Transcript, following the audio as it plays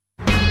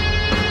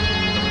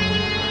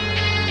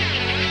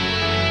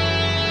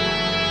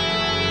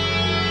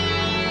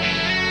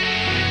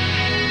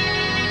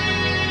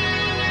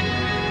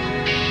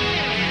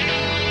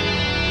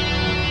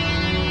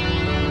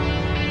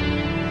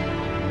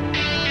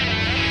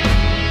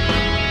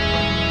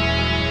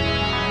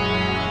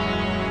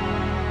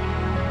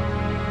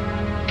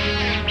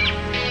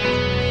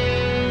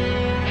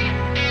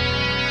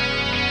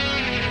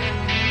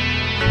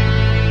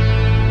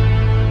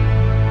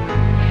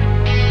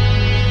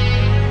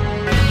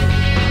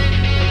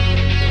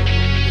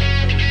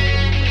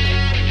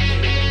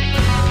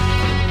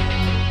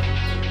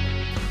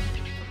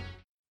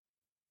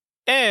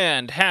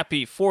and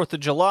happy 4th of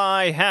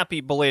July.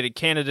 Happy belated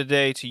Canada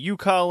Day to you,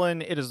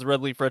 Colin. It is the Red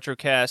Leaf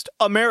Retrocast.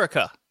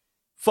 America.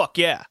 Fuck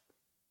yeah.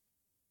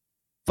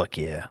 Fuck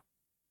yeah.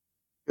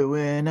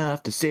 Going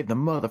off to save the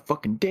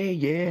motherfucking day,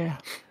 yeah.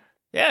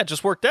 Yeah, it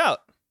just worked out.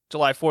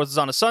 July 4th is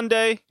on a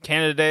Sunday.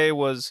 Canada Day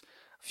was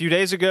a few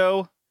days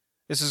ago.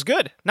 This is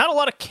good. Not a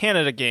lot of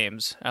Canada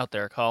games out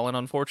there, Colin,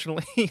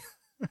 unfortunately.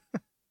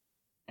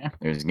 Yeah,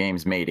 there's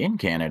games made in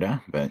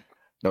Canada, but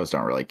those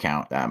don't really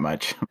count that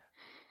much.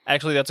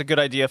 Actually, that's a good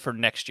idea for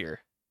next year.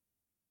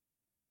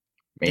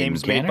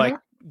 Games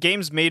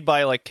made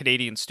by like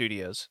Canadian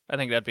studios. I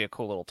think that'd be a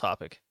cool little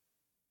topic.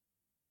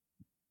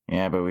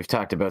 Yeah, but we've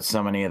talked about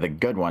so many of the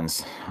good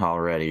ones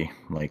already,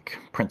 like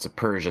Prince of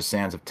Persia: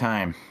 Sands of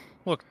Time.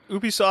 Look,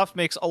 Ubisoft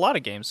makes a lot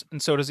of games,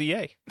 and so does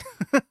EA.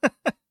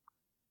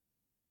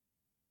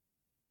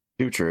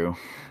 Too true.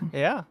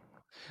 Yeah.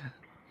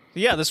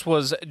 Yeah, this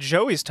was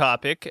Joey's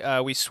topic.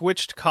 We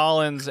switched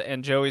Colin's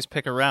and Joey's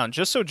pick around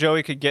just so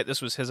Joey could get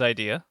this was his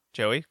idea.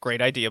 Joey,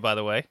 great idea, by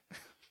the way.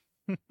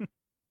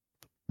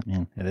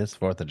 Man, it is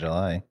 4th of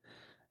July.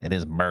 It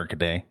is America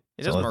Day.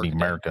 It so is let's be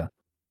America.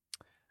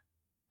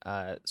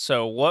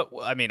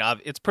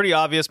 It's pretty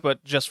obvious,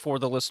 but just for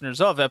the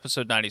listeners of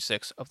episode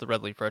 96 of the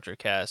Red Leaf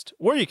Retrocast,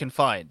 where you can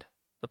find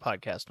the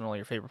podcast on all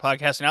your favorite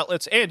podcasting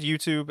outlets and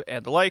YouTube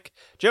and the like.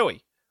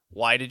 Joey,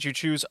 why did you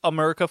choose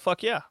America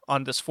Fuck Yeah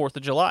on this 4th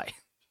of July?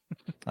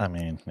 I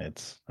mean,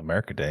 it's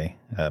America Day.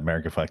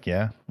 America Fuck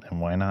Yeah.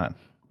 And why not?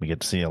 We get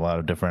to see a lot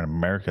of different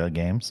America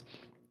games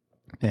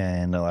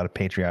and a lot of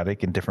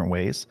patriotic in different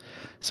ways.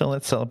 So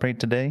let's celebrate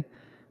today.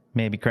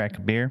 Maybe crack a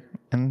beer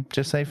and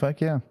just say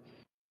fuck yeah.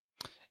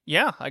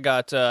 Yeah, I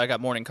got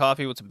morning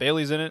coffee with some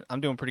Baileys in it.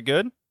 I'm doing pretty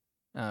good.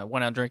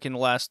 Went out drinking the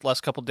last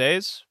couple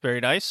days.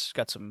 Very nice.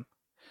 Got some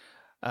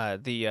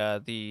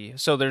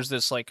so there's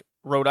this like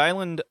Rhode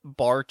Island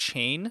bar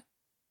chain,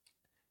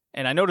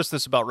 and I noticed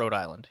this about Rhode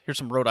Island. Here's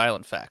some Rhode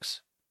Island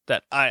facts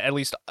that at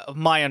least of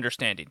my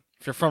understanding.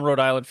 If you're from Rhode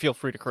Island, feel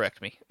free to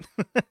correct me.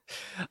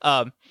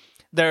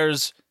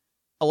 There's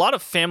a lot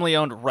of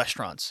family-owned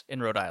restaurants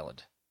in Rhode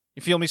Island.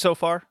 You feel me so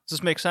far? Does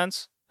this make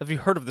sense? Have you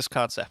heard of this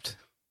concept?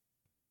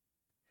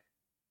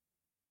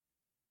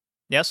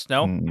 Yes?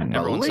 No?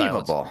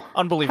 Unbelievable.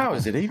 Unbelievable. How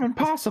is it even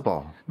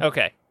possible?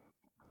 Okay.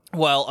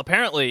 Well,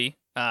 apparently,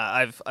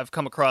 I've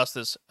come across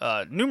this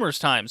numerous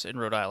times in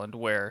Rhode Island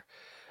where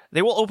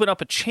they will open up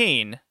a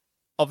chain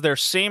of their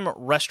same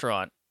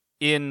restaurant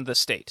in the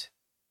state.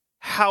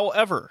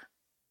 However,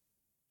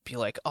 be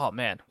like, oh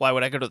man, why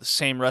would I go to the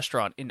same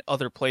restaurant in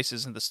other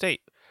places in the state?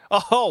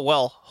 Oh,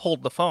 well,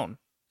 hold the phone.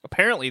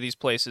 Apparently, these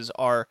places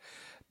are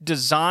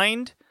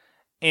designed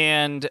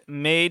and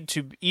made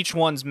to, each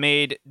one's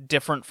made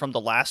different from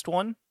the last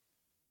one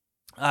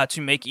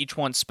to make each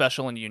one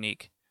special and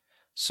unique.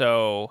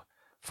 So,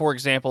 for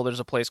example,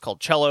 there's a place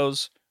called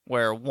Cello's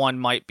where one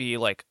might be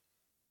like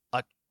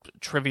a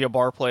trivia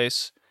bar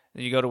place.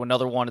 Then you go to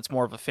another one, it's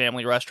more of a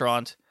family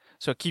restaurant.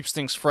 So it keeps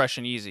things fresh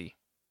and easy.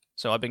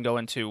 So I've been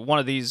going to one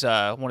of these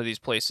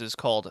places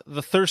called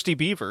The Thirsty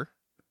Beaver,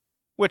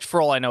 which for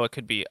all I know it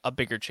could be a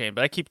bigger chain,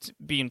 but I keep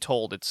being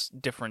told it's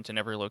different in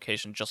every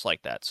location, just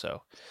like that.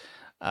 So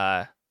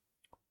that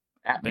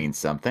means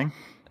something.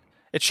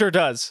 It sure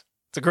does.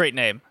 It's a great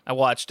name. I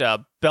watched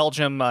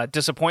Belgium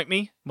disappoint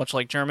me, much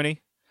like Germany.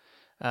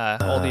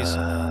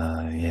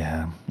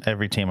 Yeah.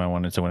 Every team I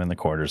wanted to win in the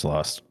quarters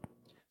lost.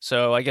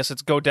 So I guess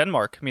it's go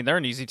Denmark. I mean, they're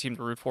an easy team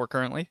to root for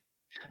currently.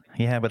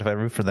 Yeah, but if I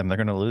root for them, they're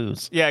going to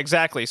lose. Yeah,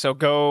 exactly. So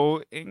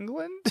go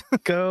England.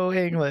 Go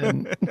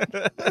England.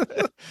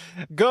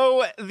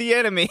 Go the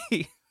enemy.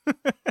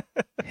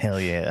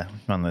 Hell yeah.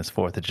 On this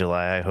 4th of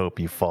July, I hope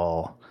you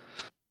fall.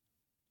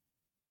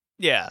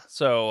 Yeah,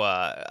 so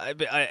I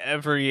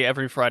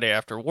every Friday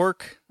after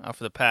work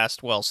for the past,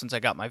 since I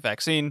got my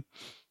vaccine,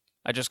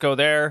 I just go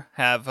there,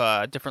 have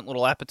a different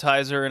little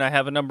appetizer, and I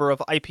have a number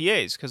of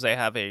IPAs because they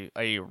have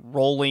a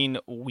rolling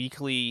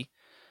weekly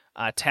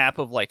tap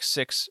of like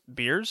 6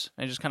 beers.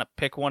 I just kind of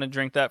pick one and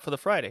drink that for the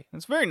Friday.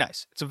 It's very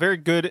nice. It's a very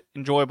good,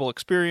 enjoyable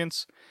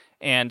experience,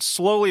 and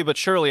slowly but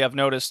surely I've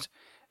noticed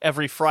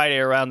every Friday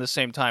around the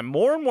same time,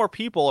 more and more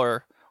people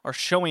are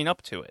showing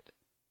up to it.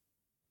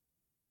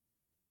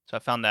 So I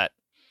found that,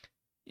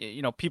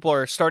 people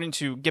are starting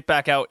to get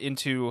back out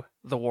into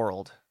the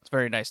world. It's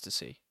very nice to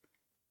see.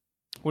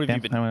 What have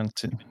you been doing?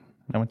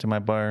 I went to my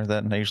bar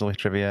that I usually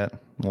trivia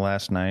at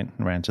last night.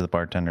 Ran to the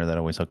bartender that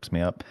always hooks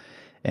me up.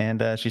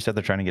 And she said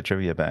they're trying to get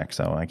trivia back,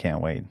 so I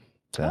can't wait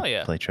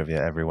to play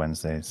trivia every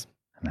Wednesdays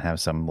and have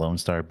some Lone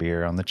Star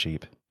beer on the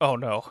cheap. Oh,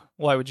 no.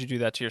 Why would you do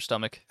that to your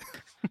stomach?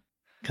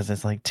 Because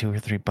it's like $2 or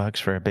 $3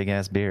 for a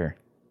big-ass beer.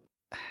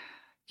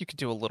 You could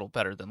do a little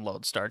better than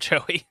Lone Star,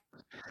 Joey.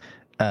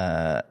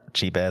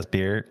 Cheap ass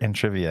beer and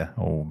trivia.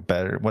 Oh,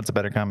 better. What's a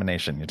better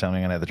combination? You're telling me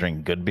I'm gonna have to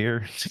drink good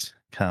beer?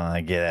 Come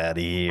on, get out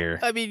of here.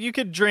 I mean, you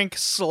could drink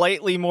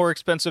slightly more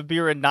expensive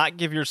beer and not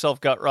give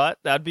yourself gut rot.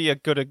 That'd be a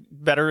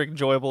better,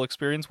 enjoyable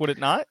experience, would it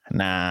not?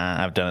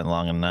 Nah, I've done it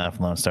long enough.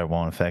 Lone Star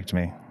won't affect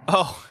me.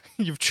 Oh,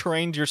 you've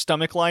trained your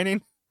stomach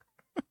lining?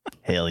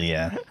 Hell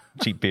yeah.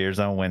 Cheap beers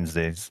on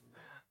Wednesdays.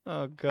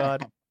 Oh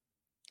God.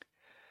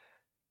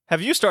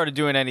 Have you started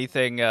doing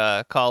anything,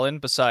 Colin,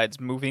 besides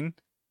moving?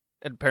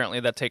 And apparently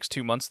that takes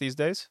 2 months these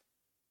days.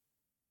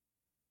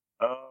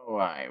 Oh,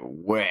 I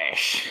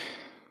wish.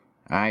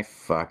 I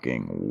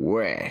fucking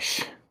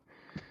wish.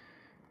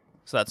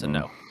 So that's a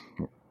no.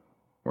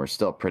 We're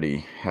still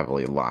pretty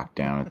heavily locked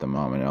down at the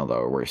moment,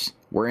 although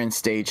we're in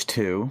stage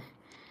 2,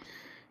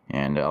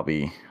 and I'll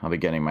be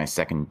getting my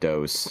second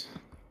dose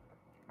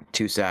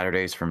 2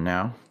 Saturdays from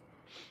now.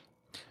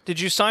 Did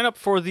you sign up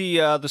for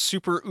the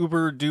super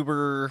uber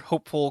duber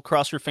hopeful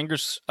cross your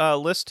fingers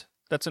list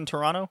that's in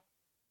Toronto,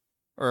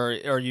 or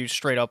are you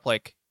straight up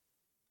like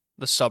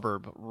the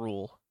suburb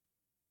rule?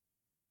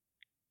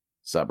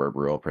 Suburb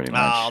rule, pretty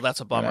much. Oh, that's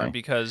a bummer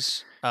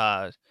because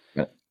but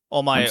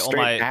all my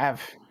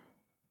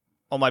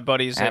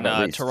buddies in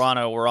least.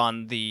 Toronto were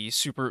on the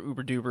super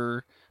uber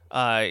duber.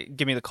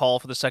 Give me the call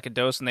for the second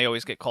dose, and they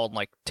always get called in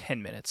like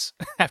 10 minutes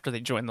after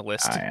they join the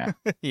list. Oh, yeah.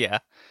 Yeah.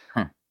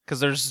 Because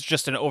there's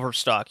just an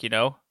overstock,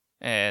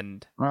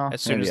 and Well,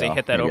 as soon as they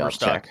hit that maybe I'll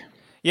overstock, check.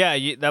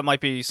 yeah, that might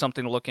be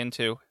something to look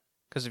into.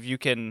 Because if you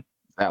can,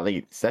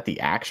 Is that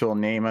the actual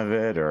name of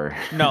it, or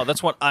no,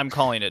 that's what I'm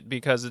calling it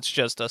because it's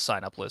just a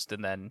sign up list,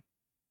 and then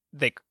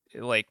they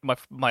like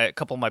a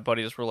couple of my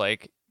buddies were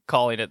like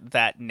calling it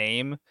that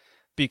name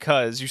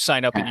because you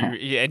sign up and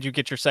you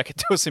get your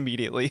second dose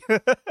immediately.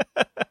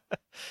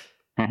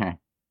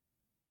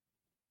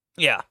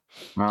 Yeah.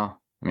 Well,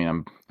 I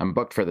mean, I'm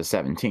booked for the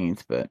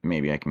 17th, but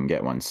maybe I can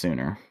get one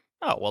sooner.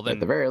 Oh, well then. At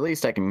the very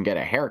least, I can get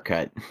a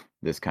haircut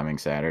this coming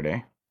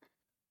Saturday.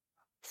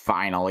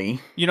 Finally.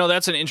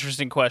 That's an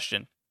interesting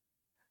question.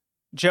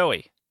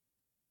 Joey,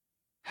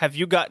 have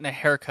you gotten a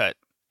haircut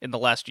in the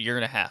last year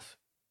and a half?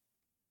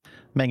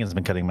 Megan's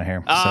been cutting my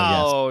hair.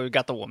 Oh, yes. You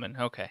got the woman.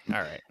 Okay.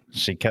 All right.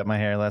 She cut my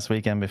hair last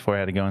weekend before I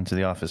had to go into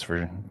the office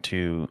for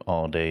 2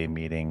 all-day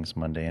meetings,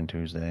 Monday and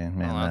Tuesday.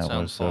 Man, that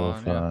was so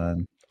fun.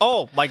 Yeah.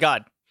 Oh, my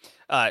God.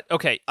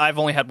 Okay, I've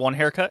only had one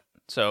haircut,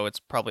 so it's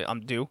probably I'm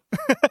due.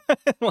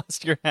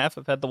 Last year and a half,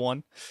 I've had the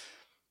one.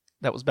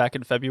 That was back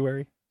in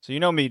February. So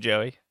you know me,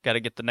 Joey. Got to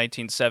get the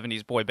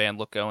 1970s boy band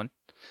look going.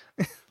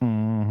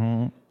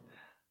 Mm-hmm.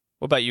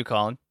 What about you,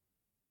 Colin?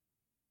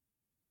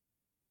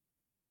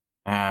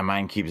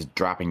 Mine keeps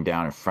dropping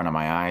down in front of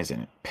my eyes,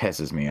 and it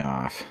pisses me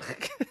off.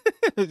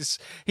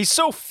 He's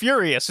so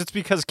furious. It's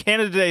because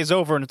Canada Day is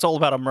over, and it's all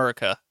about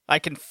America. I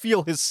can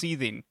feel his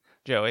seething,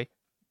 Joey.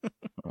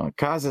 Well, it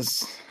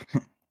causes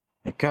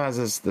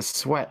the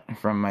sweat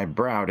from my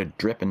brow to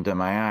drip into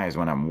my eyes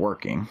when I'm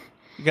working.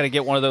 You got to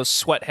get one of those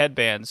sweat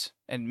headbands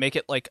and make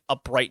it like a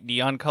bright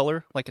neon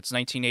color, like it's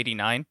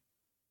 1989.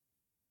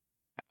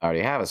 I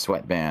already have a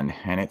sweatband,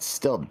 and it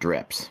still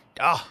drips.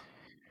 Ah.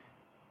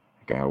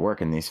 I gotta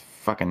work in these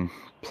fucking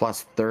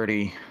plus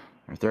 30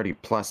 or 30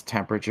 plus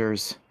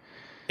temperatures.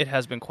 It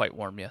has been quite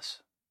warm,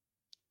 yes.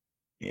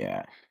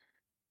 Yeah.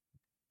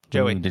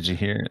 Joey, did you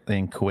hear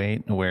in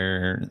Kuwait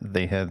where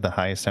they had the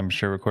highest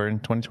temperature recorded in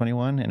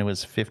 2021 and it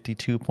was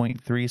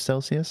 52.3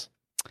 Celsius?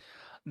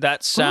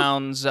 That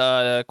sounds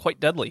quite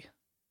deadly.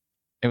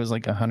 It was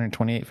like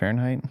 128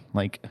 Fahrenheit.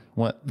 Like,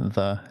 what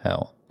the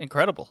hell?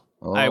 Incredible.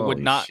 Holy I would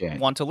not shit.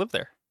 want to live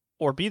there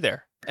or be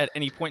there at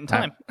any point in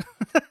time.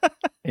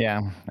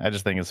 Yeah, I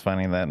just think it's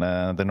funny that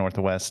the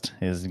Northwest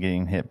is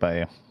getting hit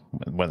by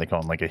what they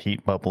call like a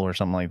heat bubble or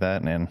something like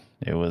that. And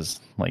it was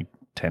like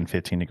 10,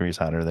 15 degrees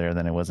hotter there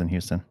than it was in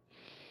Houston.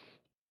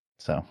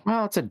 So,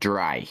 well, it's a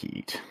dry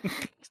heat.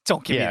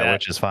 Don't give me that. Yeah,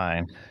 which is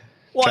fine.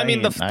 Well, I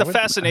mean, the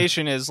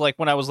fascination is like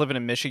when I was living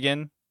in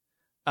Michigan,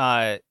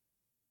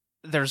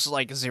 there's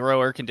like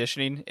zero air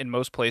conditioning in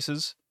most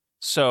places.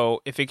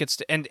 So if it gets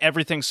to, and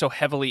everything's so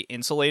heavily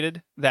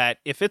insulated that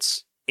if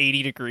it's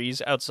 80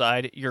 degrees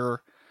outside,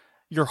 your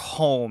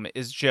home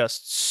is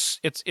just,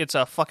 it's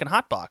a fucking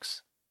hot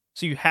box.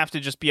 So you have to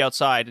just be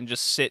outside and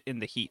just sit in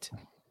the heat.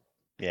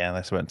 Yeah,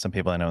 that's what some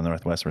people I know in the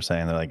Northwest were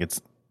saying. They're like,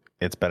 it's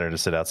better to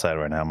sit outside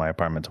right now. My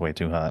apartment's way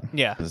too hot.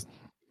 Yeah.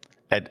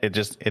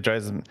 It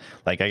drives them,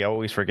 like, I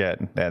always forget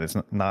that it's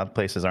not,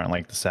 places aren't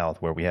like the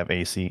South where we have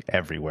AC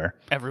everywhere.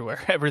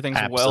 Everything's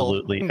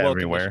absolutely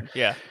everywhere.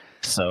 Yeah.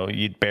 So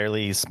you'd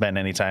barely spend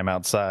any time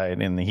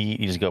outside in the heat.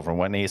 You just go from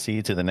one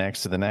AC to the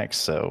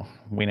next. So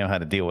we know how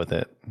to deal with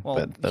it. Well,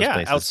 but those yeah,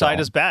 places outside don't.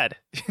 is bad.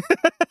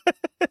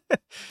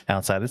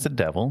 Outside is the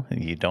devil.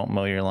 You don't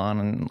mow your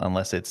lawn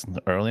unless it's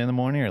early in the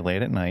morning or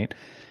late at night.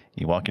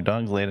 You walk your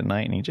dogs late at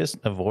night, and you just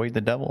avoid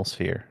the devil's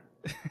fear.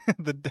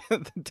 the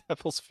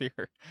devil's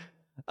fear.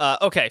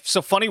 Okay,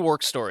 so funny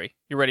work story.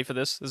 You ready for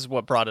this? This is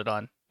what brought it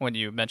on when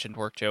you mentioned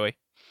work, Joey.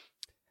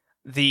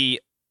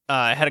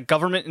 I had a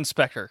government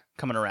inspector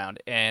coming around,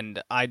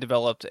 and I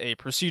developed a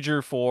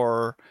procedure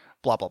for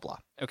blah, blah, blah.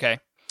 Okay.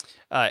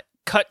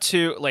 Cut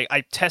to, like,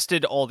 I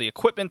tested all the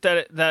equipment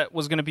that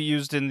was going to be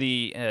used in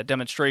the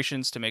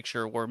demonstrations to make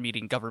sure we're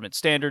meeting government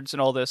standards and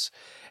all this.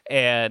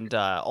 And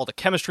all the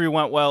chemistry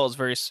went well. It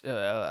was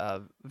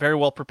very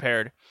well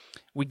prepared.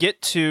 We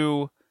get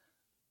to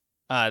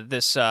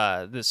this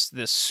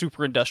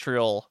super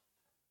industrial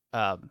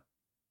super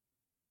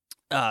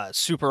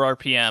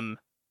RPM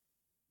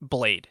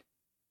blade.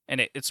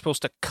 and it's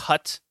supposed to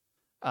cut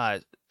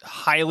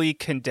highly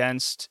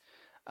condensed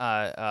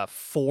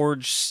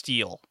forged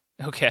steel.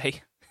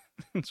 Okay,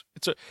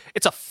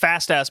 it's a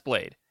fast ass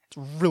blade. It's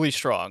really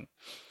strong,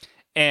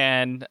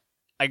 and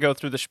I go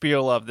through the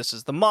spiel of this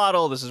is the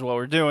model, this is what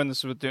we're doing, this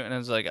is what we're doing, and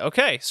it's like,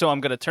 okay, so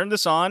I'm gonna turn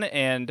this on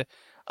and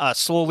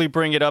slowly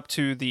bring it up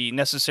to the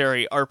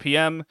necessary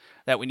RPM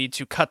that we need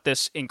to cut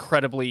this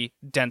incredibly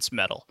dense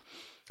metal.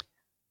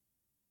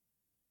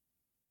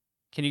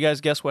 Can you guys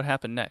guess what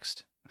happened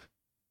next?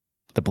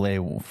 The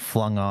blade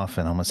flung off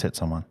and almost hit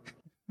someone.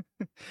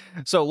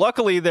 So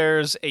luckily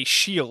there's a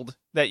shield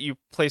that you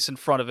place in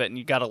front of it and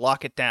you got to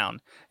lock it down.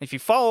 If you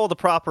follow the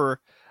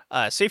proper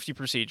safety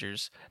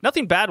procedures,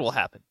 nothing bad will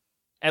happen.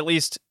 At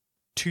least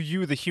to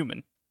you, the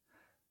human.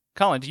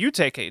 Colin, do you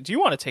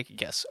want to take a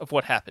guess of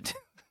what happened?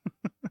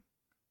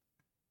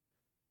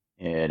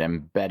 It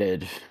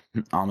embedded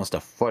almost a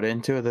foot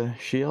into the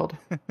shield.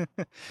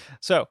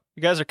 So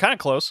you guys are kind of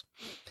close.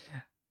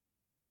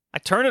 I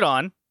turn it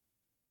on.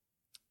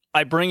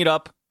 I bring it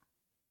up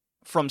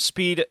from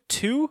speed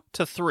 2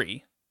 to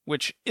 3,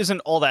 which isn't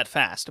all that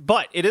fast,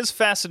 but it is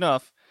fast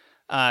enough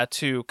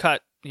to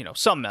cut,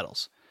 some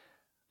metals.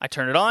 I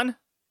turn it on,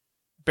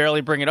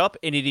 barely bring it up,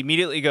 and it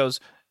immediately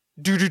goes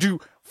do,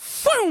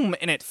 boom,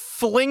 and it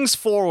flings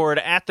forward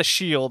at the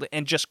shield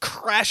and just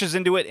crashes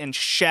into it and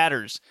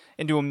shatters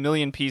into a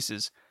million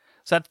pieces.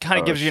 So that kind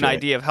of gives you an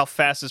idea of how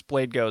fast this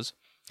blade goes.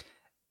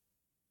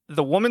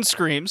 The woman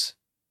screams.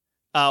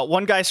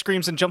 One guy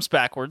screams and jumps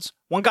backwards.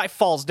 One guy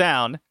falls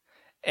down.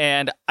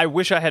 And I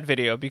wish I had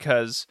video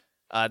because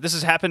this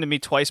has happened to me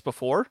twice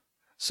before.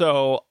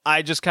 So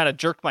I just kind of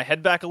jerked my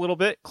head back a little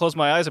bit, closed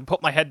my eyes, and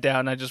put my head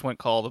down. And I just went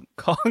call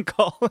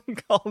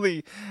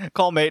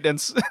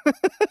maintenance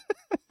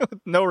with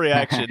no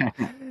reaction.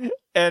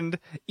 And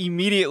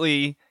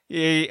immediately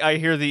I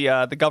hear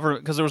the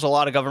government, because there was a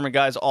lot of government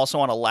guys also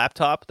on a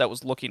laptop that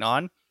was looking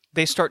on.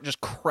 They start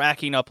just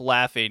cracking up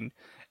laughing,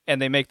 and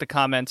they make the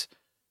comment,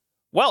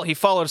 "Well, he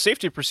followed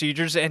safety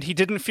procedures and he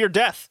didn't fear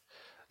death.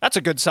 That's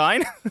a good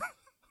sign."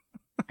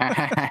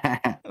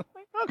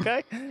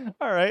 Okay,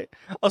 all right.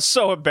 I was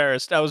so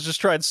embarrassed. I was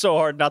just trying so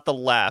hard not to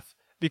laugh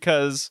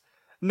because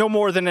no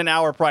more than an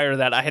hour prior to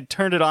that, I had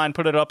turned it on,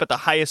 put it up at the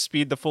highest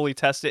speed to fully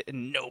test it,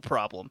 and no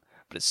problem.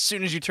 But as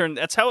soon as you turn,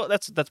 that's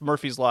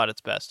Murphy's Law at its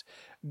best.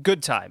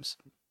 Good times.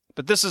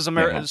 But this is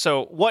America. Yeah.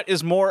 So what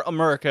is more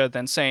America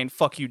than saying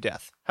 "fuck you,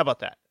 death"? How about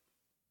that?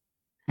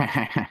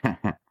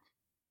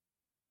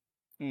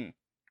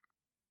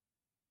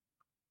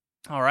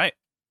 All right.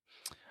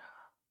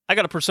 I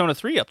got a Persona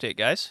 3 update,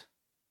 guys.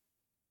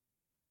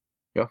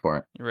 Go for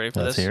it. You ready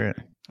for Let's this? hear it.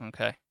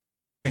 Okay.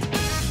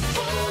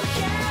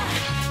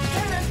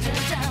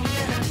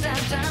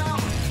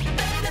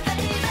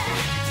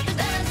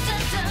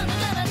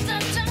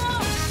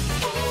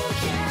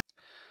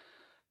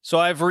 So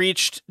I've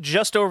reached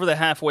just over the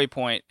halfway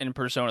point in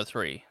Persona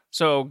 3.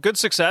 So good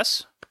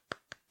success.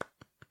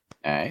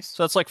 Nice.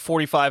 So that's like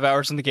 45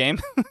 hours in the game.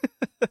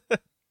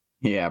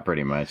 Yeah,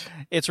 pretty much.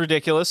 It's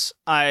ridiculous.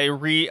 I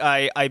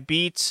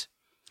beat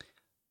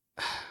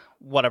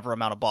whatever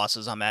amount of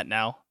bosses I'm at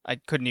now. I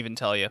couldn't even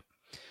tell you.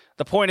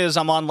 The point is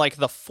I'm on like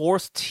the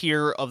 4th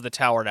tier of the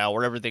tower now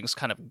where everything's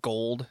kind of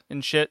gold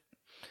and shit.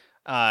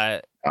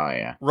 Oh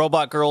yeah.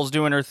 Robot Girl's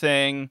doing her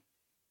thing.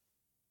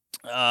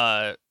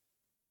 Got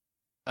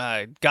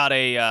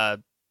a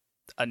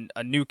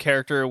new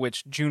character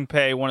which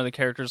Junpei, one of the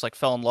characters, like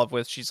fell in love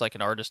with. She's like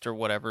an artist or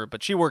whatever,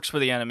 but she works for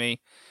the enemy.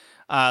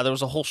 There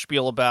was a whole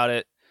spiel about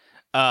it.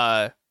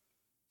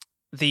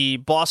 The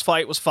boss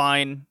fight was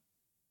fine.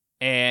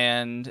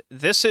 And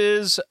this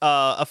is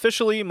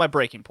officially my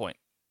breaking point.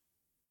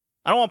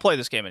 I don't want to play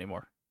this game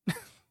anymore.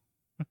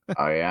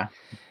 Oh, yeah?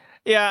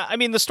 Yeah, I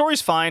mean, the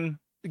story's fine.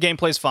 The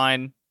gameplay's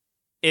fine.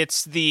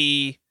 It's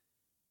the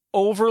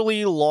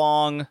overly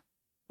long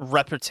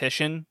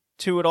repetition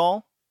to it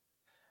all.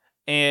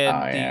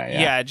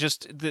 And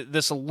just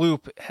this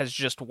loop has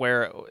just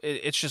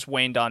it's just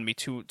waned on me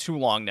too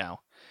long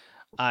now.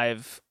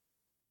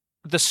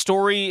 The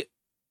story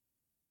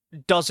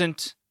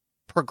doesn't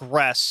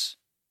progress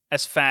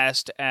as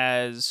fast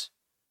as,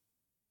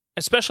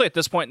 especially at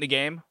this point in the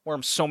game where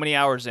I'm so many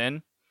hours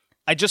in,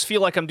 I just feel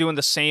like I'm doing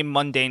the same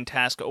mundane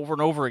task over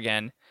and over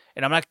again,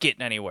 and I'm not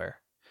getting anywhere.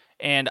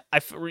 And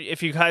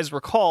if you guys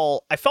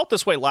recall, I felt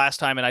this way last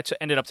time, and I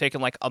ended up taking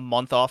like a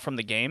month off from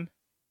the game.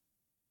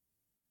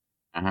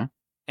 Uh-huh.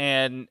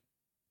 And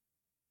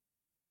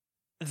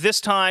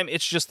this time,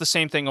 it's just the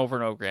same thing over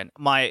and over again.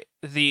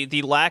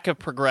 The lack of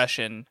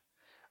progression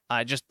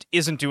just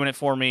isn't doing it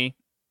for me.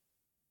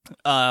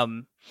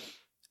 And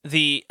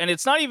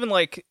it's not even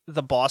like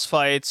the boss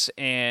fights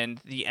and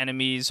the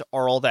enemies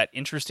are all that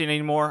interesting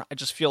anymore. I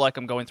just feel like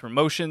I'm going through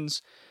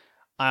motions.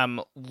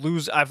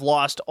 I've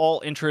lost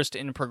all interest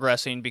in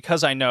progressing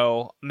because I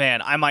know,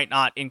 man, I might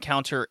not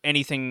encounter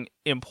anything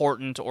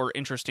important or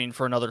interesting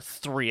for another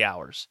 3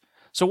 hours.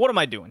 So what am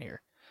I doing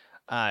here?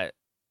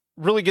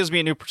 Really gives me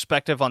a new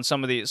perspective on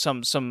some of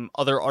some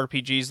other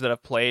RPGs that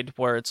I've played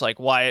where it's like,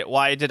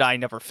 why did I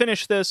never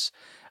finish this?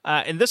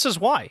 And this is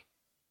why.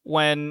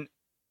 When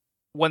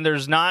when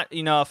there's not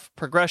enough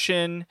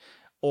progression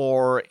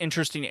or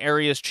interesting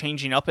areas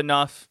changing up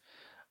enough,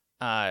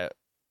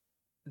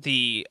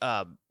 the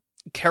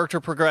character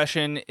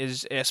progression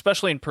is,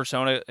 especially in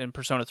Persona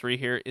 3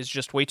 here, is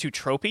just way too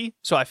tropey.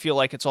 So I feel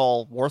like it's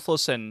all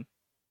worthless and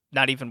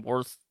not even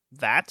worth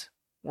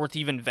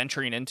even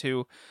venturing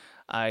into.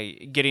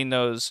 Getting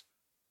those,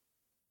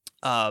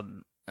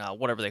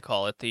 whatever they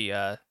call it,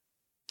 the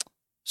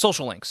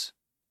social links.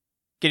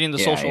 Getting the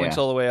social links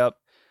all the way up.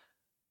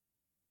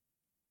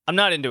 I'm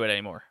not into it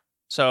anymore.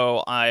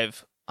 So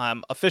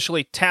I'm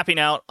officially tapping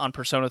out on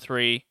Persona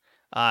 3,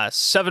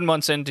 7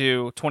 months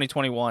into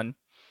 2021.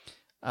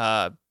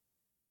 And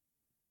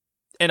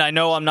I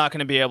know I'm not going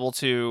to be able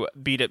to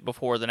beat it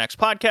before the next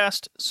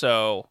podcast.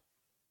 So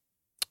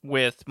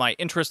with my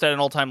interest at an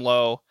all-time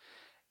low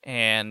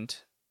and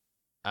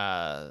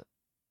not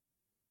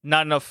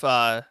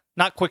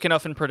quick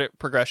enough in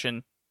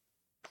progression,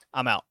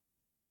 I'm out.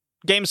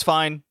 Game's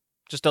fine,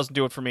 just doesn't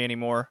do it for me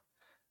anymore.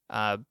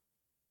 I'm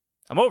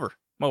over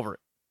it.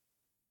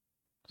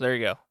 So there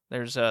you go.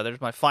 There's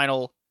my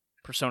final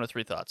Persona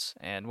 3 thoughts.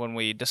 And when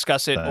we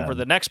discuss it over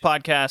the next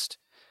podcast,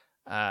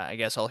 I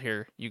guess I'll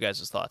hear you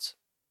guys' thoughts.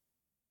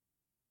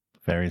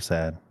 Very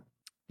sad.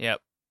 Yep.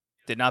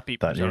 Did not beat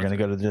Thought Persona you were going to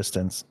 3. go to the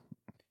distance,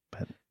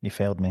 but you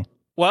failed me.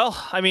 Well,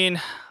 I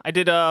mean, I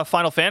did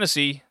Final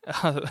Fantasy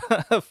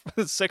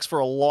 6 for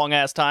a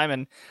long-ass time,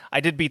 and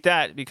I did beat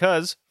that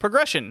because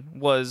progression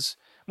was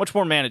much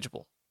more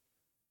manageable.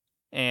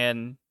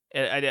 And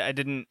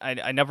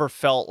I never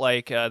felt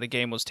like the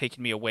game was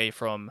taking me away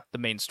from the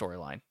main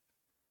storyline.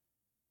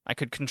 I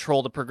could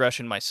control the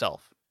progression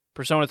myself.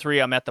 Persona 3,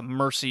 I'm at the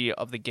mercy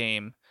of the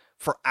game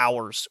for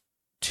hours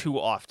too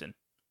often.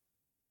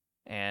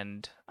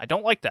 And I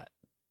don't like that.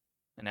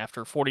 And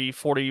after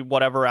 40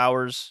 whatever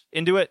hours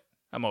into it,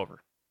 I'm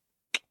over.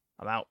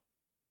 I'm out.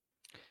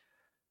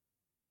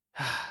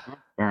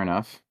 Fair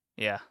enough.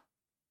 Yeah.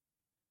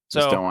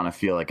 Just don't want to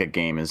feel like a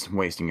game is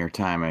wasting your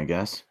time, I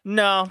guess.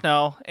 No.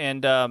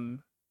 And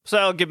so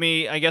that'll give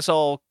me, I guess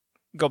I'll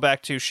go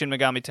back to Shin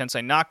Megami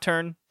Tensei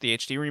Nocturne, the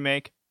HD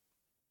remake.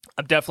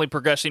 I'm definitely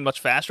progressing much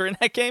faster in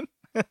that game.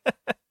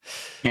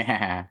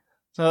 Yeah.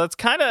 So that's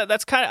kind of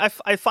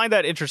I find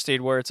that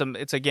interesting, where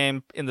it's a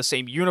game in the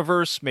same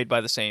universe, made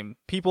by the same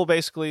people,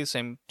 basically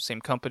same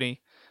company.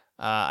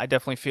 I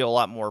definitely feel a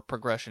lot more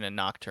progression in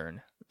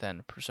Nocturne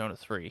than Persona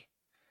 3,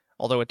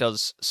 although it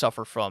does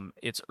suffer from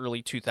its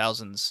early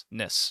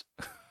 2000s-ness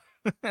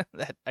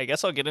that I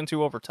guess I'll get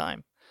into over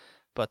time.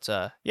 But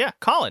yeah,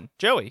 Colin,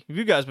 Joey, have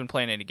you guys been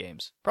playing any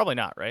games? Probably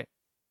not, right?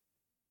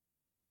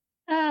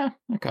 A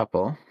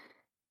couple.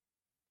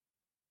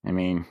 I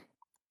mean,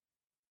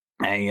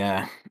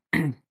 I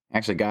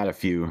actually got a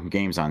few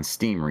games on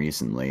Steam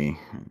recently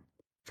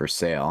for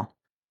sale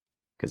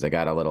because I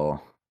got a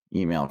little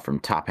email from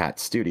Top Hat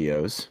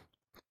Studios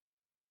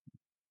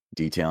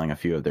detailing a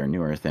few of their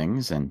newer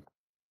things, and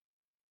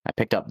I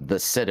picked up The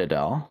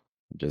Citadel,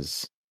 which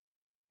is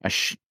a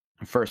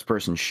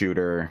first-person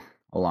shooter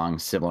along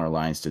similar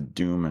lines to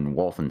Doom and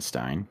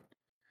Wolfenstein.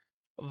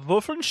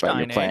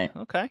 Wolfenstein, eh?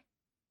 Okay.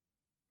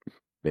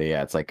 But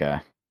yeah, it's like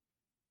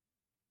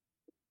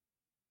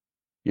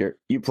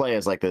you play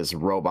as like this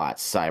robot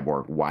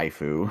cyborg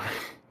waifu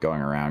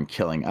going around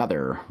killing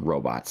other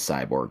robot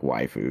cyborg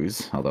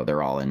waifus, although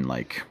they're all in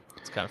like,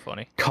 it's kind of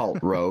funny, cult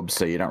robes,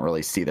 so you don't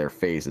really see their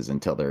faces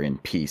until they're in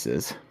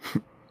pieces.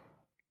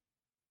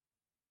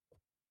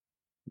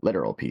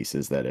 Literal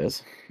pieces, that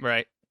is.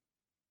 Right.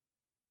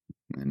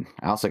 And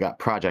I also got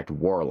Project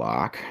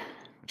Warlock,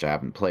 which I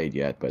haven't played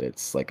yet, but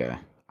it's like a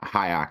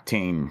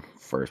high-octane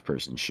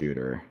first-person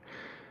shooter.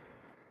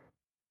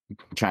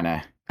 I'm trying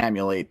to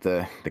emulate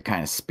the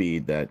kind of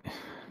speed that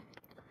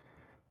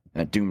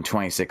Doom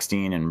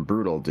 2016 and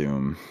Brutal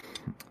Doom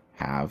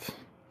have.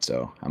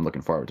 So I'm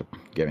looking forward to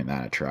giving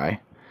that a try.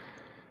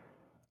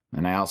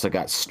 And I also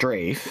got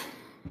Strafe,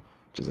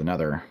 which is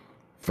another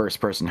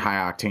first-person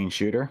high-octane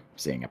shooter.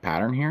 Seeing a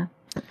pattern here?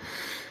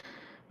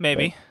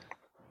 Maybe.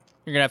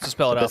 You're going to have to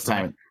spell it out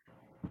for me.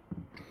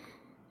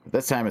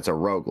 This time it's a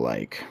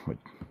roguelike,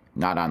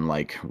 not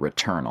unlike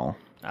Returnal.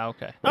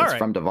 Okay. It's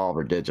from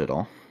Devolver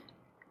Digital.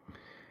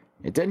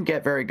 It didn't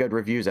get very good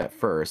reviews at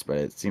first, but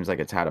it seems like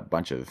it's had a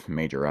bunch of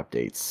major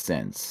updates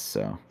since,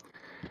 so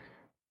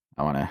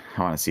I want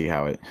to see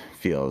how it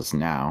feels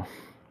now.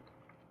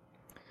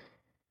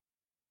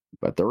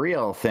 But the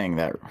real thing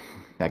that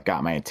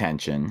got my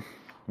attention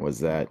was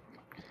that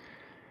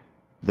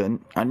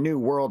a new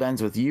World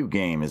Ends With You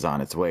game is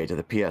on its way to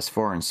the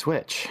PS4 and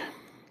Switch.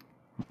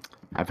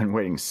 I've been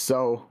waiting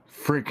so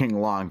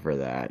freaking long for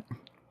that.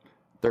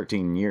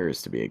 13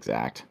 years to be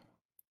exact.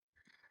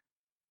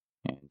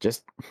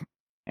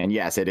 And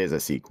yes, it is a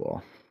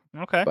sequel.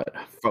 Okay. But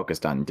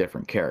focused on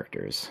different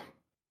characters.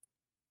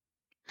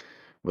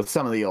 With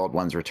some of the old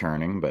ones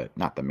returning, but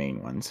not the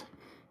main ones.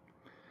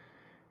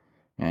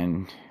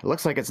 And it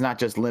looks like it's not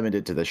just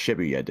limited to the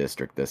Shibuya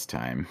district this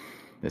time.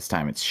 This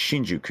time it's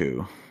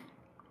Shinjuku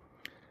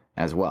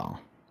as well.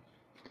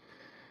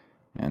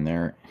 And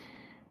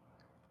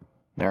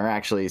There are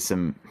actually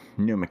some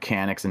new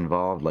mechanics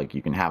involved, like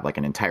you can have like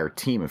an entire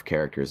team of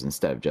characters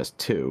instead of just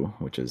two,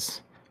 which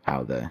is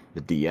how the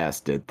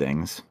DS did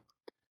things.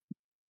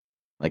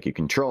 Like you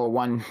control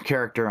one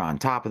character on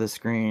top of the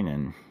screen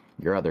and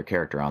your other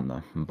character on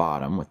the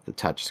bottom with the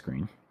touch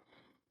screen.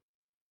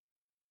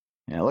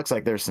 And it looks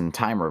like there's some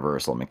time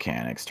reversal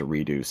mechanics to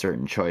redo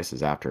certain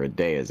choices after a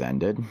day has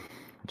ended,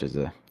 which is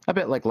a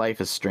bit like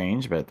Life is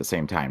Strange, but at the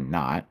same time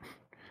not.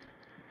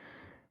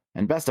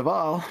 And best of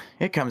all,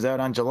 it comes out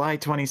on July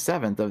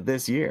 27th of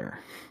this year.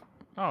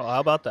 Oh, how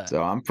about that?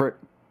 So I'm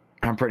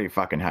pretty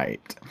fucking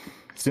hyped.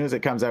 As soon as it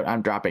comes out,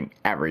 I'm dropping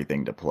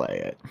everything to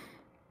play it.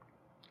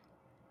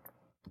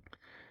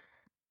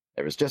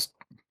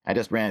 I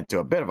just ran into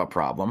a bit of a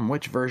problem.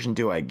 Which version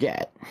do I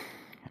get?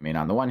 I mean,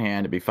 on the one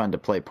hand, it'd be fun to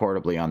play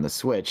portably on the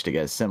Switch to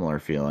get a similar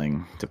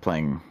feeling to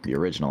playing the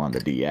original on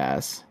the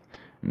DS,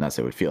 and thus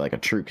it would feel like a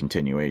true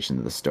continuation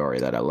of the story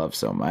that I love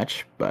so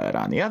much. But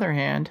on the other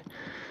hand,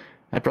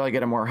 I'd probably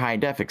get a more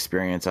high-def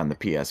experience on the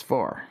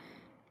PS4.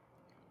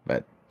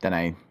 But then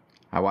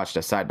I watched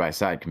a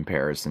side-by-side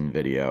comparison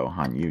video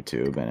on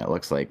YouTube, and it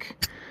looks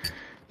like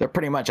they're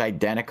pretty much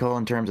identical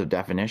in terms of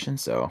definition,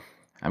 so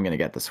I'm going to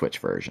get the Switch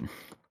version.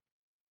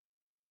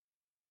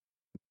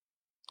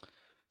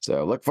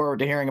 So look forward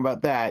to hearing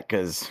about that,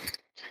 because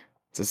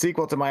it's a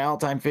sequel to my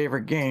all-time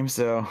favorite game,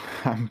 so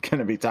I'm going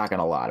to be talking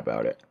a lot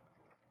about it.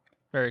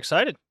 Very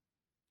excited.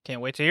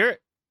 Can't wait to hear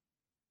it.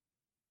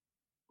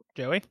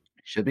 Joey?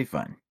 Should be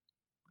fun.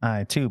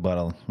 I too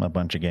bought a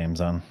bunch of games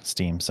on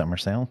Steam Summer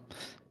Sale,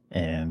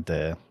 and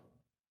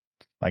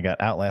I got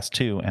Outlast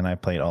 2, and I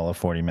played all of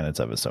 40 minutes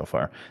of it so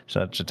far. So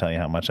that should tell you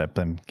how much I've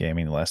been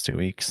gaming the last 2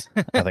 weeks.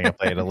 I think I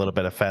played a little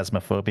bit of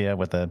Phasmophobia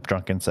with a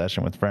drunken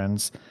session with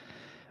friends,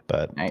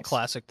 but Nice.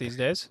 Classic these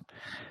days.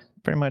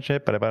 pretty much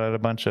it. But I bought a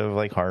bunch of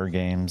like horror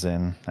games,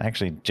 and I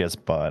actually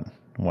just bought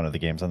one of the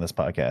games on this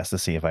podcast to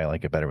see if I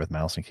like it better with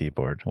mouse and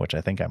keyboard, which I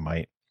think I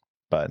might.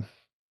 But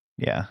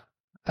yeah,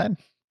 I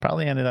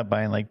probably ended up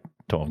buying like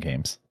 12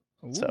 games.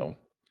 Ooh. So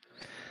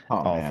Oh,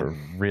 all man. for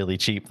really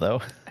cheap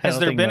though. I Has don't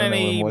there think been none of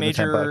them were any more than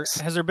major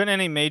 $10. has there been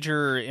any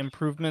major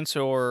improvements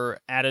or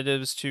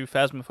additives to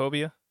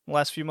Phasmophobia in the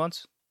last few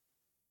months?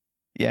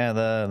 Yeah,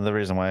 the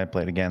reason why I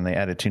played again, they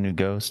added 2 new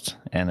ghosts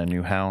and a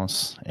new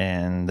house,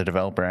 and the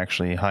developer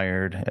actually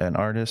hired an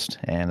artist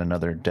and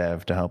another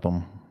dev to help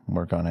them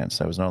work on it.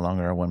 So it was no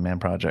longer a one-man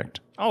project.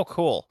 Oh,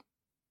 cool.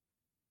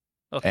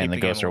 They'll And keep the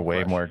game ghosts a are little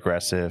way fresh. more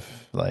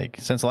aggressive. Like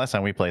since the last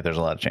time we played, there's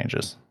a lot of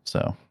changes.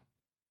 So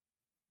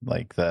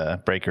like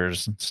the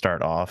breakers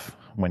start off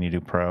when you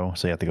do pro,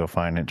 so you have to go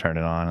find it, turn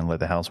it on, and let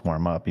the house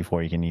warm up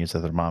before you can use the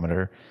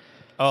thermometer.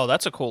 Oh,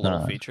 that's a cool little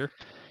Uh, feature.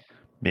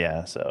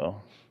 Yeah,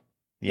 so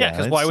Yeah,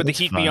 because why would the it's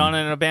heat be fun. on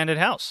in an abandoned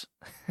house?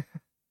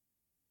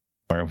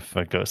 Or if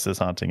a ghost is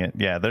haunting it.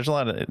 Yeah, there's a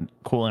lot of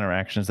cool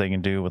interactions they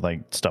can do with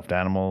like stuffed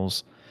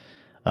animals.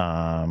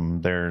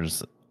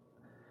 There's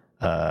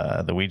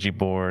the Ouija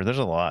board. There's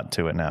a lot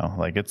to it now.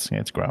 Like it's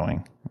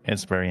growing.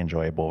 It's very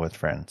enjoyable with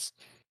friends.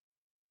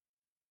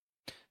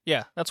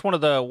 Yeah, that's one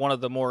of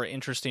the more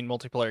interesting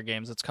multiplayer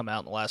games that's come out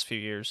in the last few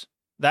years.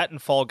 That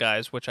and Fall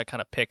Guys, which I kind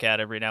of pick at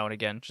every now and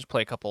again. Just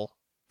play a couple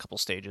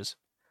stages.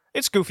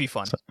 It's goofy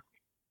fun.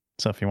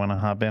 So if you want to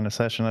hop in a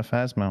session of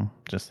Phasmo,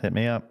 just hit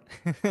me up.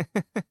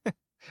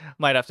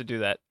 Might have to do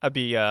that. I'd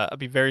be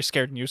very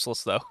scared and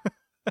useless though.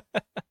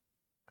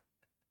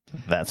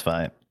 That's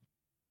fine.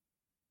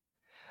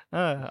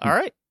 All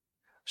right.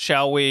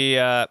 Shall we?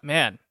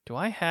 Man, do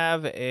I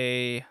have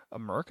a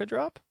America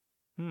drop?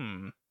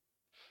 I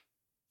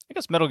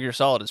guess Metal Gear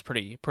Solid is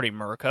pretty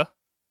America,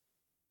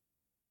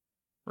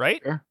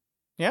 right? Sure.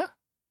 Yeah,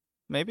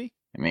 maybe.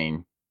 I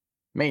mean,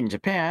 made in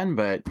Japan,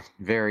 but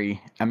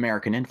very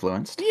American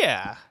influenced.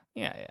 Yeah.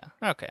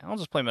 Okay, I'll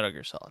just play Metal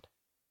Gear Solid.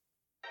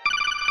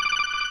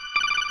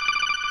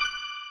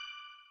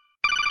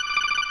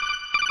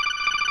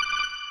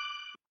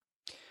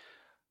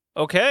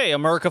 Okay,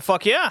 America,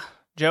 fuck yeah,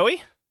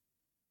 Joey.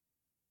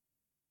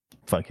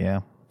 Fuck yeah.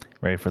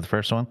 Ready for the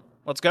first one?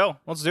 Let's go.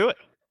 Let's do it.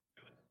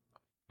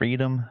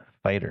 Freedom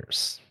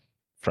Fighters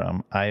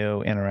from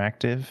IO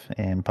Interactive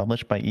and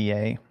published by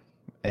EA,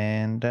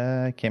 and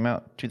came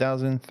out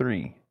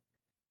 2003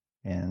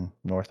 in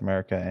North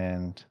America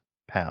and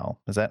PAL.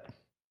 Is that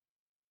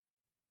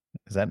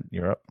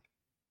Europe?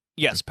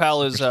 Yes,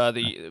 PAL is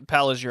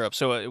PAL is Europe,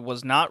 so it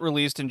was not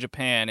released in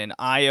Japan. And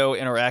IO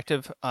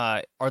Interactive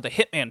are the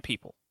Hitman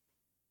people.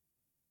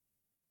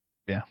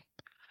 Yeah.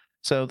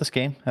 So this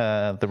game,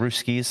 the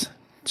Ruskies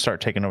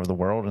start taking over the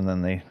world, and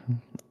then they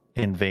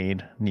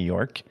invade New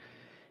York.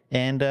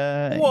 And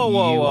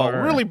whoa!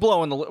 We're really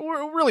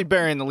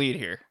burying the lead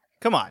here.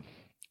 Come on.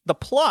 The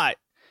plot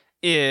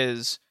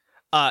is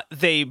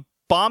they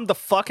bombed the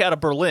fuck out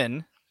of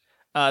Berlin.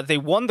 They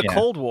won the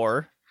Cold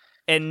War,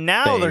 and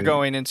now they're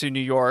going into New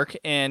York,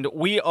 and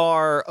we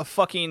are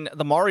fucking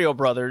the Mario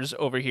Brothers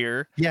over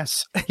here.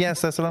 Yes,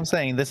 that's what I'm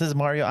saying. This is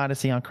Mario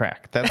Odyssey on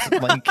crack. That's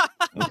like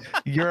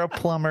You're a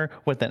plumber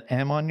with an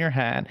M on your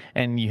hat,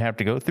 and you have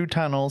to go through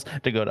tunnels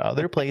to go to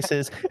other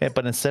places.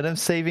 But instead of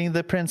saving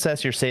the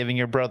princess, you're saving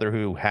your brother,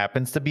 who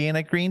happens to be in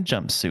a green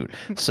jumpsuit.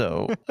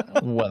 So,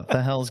 what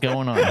the hell's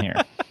going on here?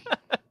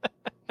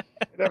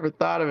 I never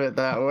thought of it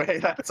that way.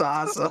 That's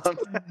awesome.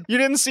 You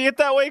didn't see it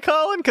that way,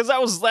 Colin? Because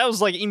that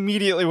was like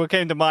immediately what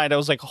came to mind. I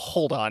was like,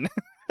 hold on.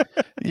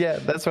 Yeah,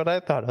 that's what I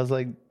thought. I was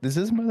like, is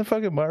this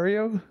motherfucking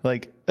Mario?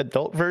 Like,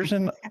 adult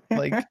version?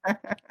 Like,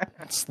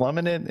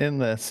 slumming it in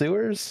the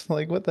sewers?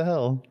 Like, what the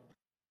hell?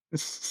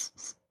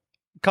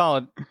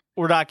 Colin,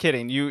 we're not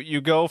kidding.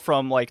 You go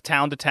from like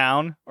town to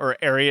town or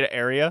area to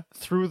area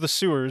through the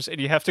sewers,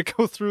 and you have to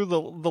go through the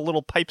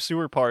little pipe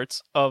sewer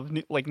parts of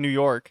like New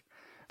York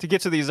to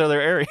get to these other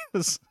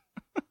areas.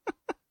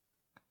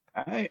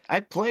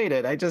 I played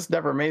it. I just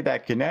never made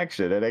that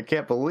connection, and I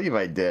can't believe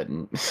I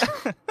didn't.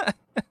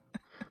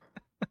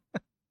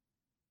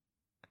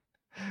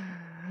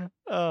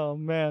 Oh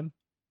man.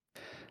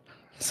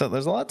 So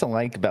there's a lot to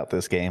like about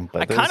this game,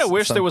 but I kind of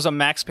wish there was a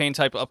Max Payne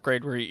type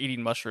upgrade where you're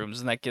eating mushrooms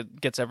and that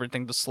gets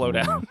everything to slow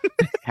down.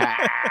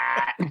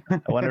 I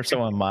wonder if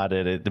someone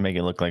modded it to make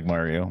it look like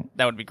Mario.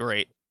 That would be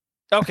great.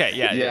 Okay,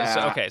 yeah.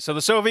 Yeah. Okay, so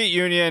the Soviet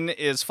Union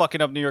is fucking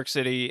up New York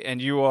City,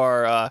 and you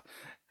are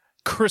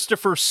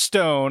Christopher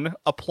Stone,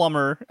 a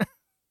plumber.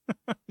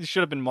 You should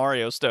have been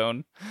Mario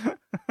Stone.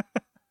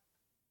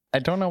 I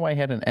don't know why he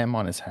had an M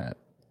on his hat.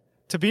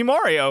 To be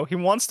Mario. He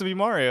wants to be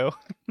Mario.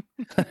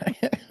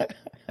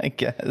 I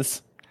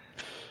guess.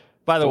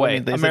 By the Well, I way,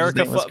 mean, they said his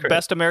name was Chris.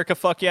 best America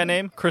fuck yeah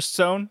name, Chris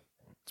Stone.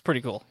 It's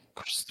pretty cool.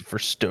 Christopher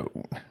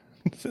Stone.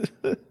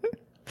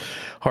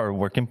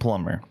 Hard-working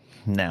plumber.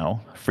 Now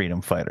freedom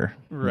fighter.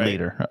 Right.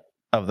 Leader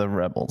of the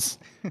rebels.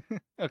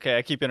 Okay,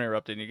 I keep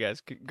interrupting you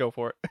guys. Go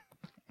for it.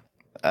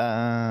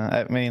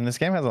 I mean, this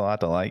game has a lot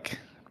to like,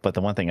 but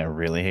the one thing I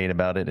really hate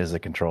about it is the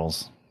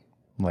controls.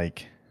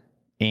 Like,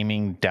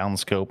 aiming down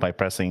scope by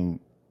pressing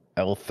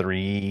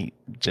L3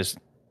 just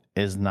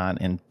is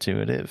not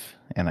intuitive,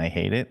 and I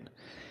hate it.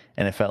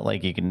 And it felt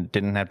like you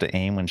didn't have to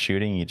aim when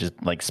shooting. You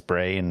just like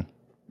spray and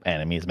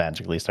enemies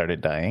magically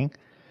started dying.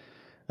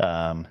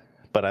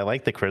 But I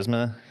like the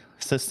charisma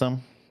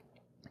system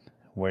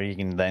where you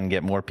can then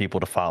get more people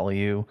to follow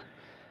you.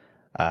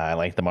 I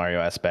like the Mario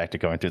aspect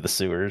of going through the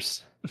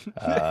sewers.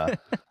 I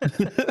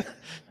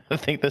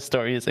think the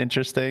story is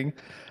interesting.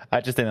 I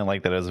just didn't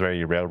like that it was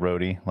very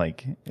railroady.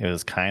 Like, it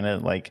was kind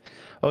of like,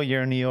 oh,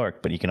 you're in New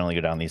York, but you can only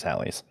go down these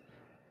alleys.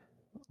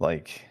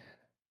 Like,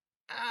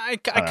 I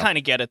kind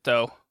of get it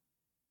though.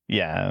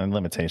 yeah, and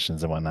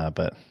limitations and whatnot,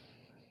 but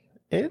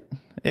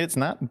it's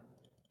not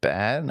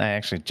bad. I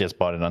actually just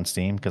bought it on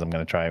Steam because I'm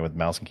going to try it with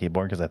mouse and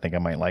keyboard because I think I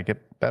might like it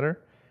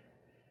better.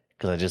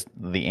 Because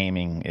the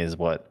aiming is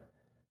what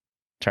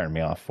turned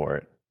me off for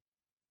it.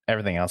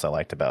 Everything else I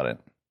liked about it.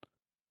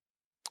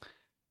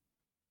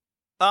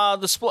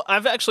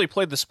 I've actually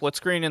played the split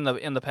screen in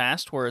the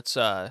past where it's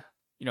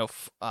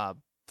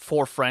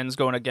four friends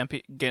going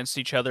against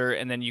each other,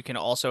 and then you can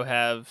also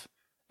have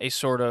a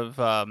sort of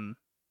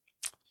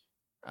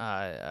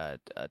a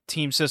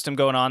team system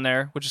going on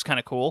there, which is kind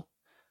of cool.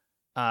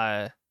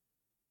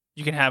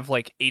 You can have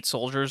like 8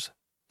 soldiers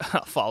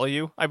follow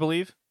you, I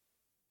believe.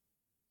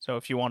 So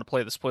if you want to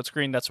play the split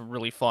screen, that's a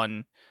really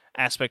fun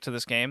aspect to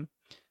this game.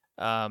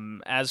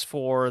 As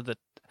for the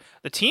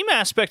team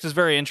aspect is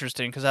very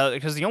interesting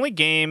because the only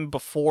game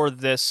before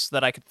this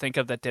that I could think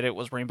of that did it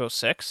was Rainbow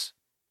Six.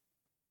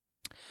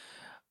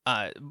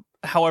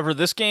 However,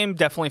 this game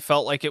definitely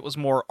felt like it was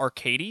more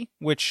arcadey,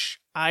 which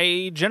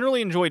I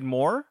generally enjoyed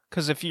more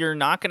because if you're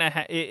not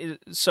gonna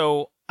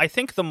so I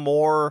think the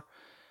more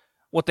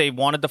what they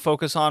wanted to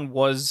focus on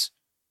was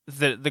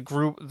the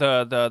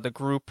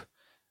group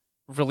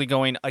really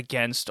going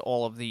against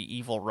all of the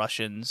evil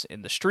Russians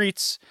in the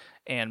streets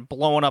and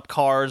blowing up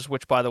cars,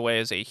 which, by the way,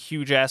 is a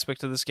huge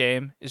aspect of this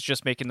game, is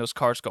just making those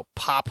cars go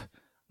pop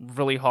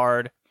really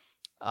hard.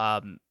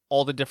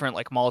 All the different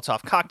like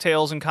Molotov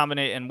cocktails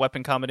and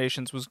weapon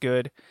combinations was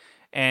good.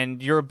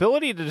 And your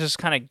ability to just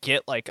kind of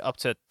get like up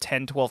to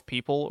 10, 12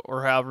 people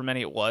or however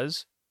many it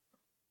was,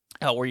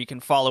 where you can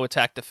follow,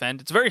 attack,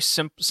 defend. It's very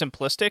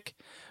simplistic,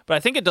 but I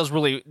think it does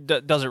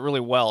it really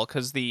well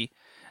because the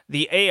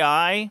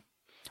AI.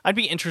 I'd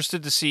be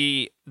interested to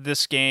see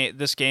this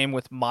game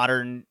with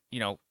modern,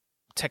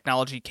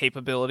 technology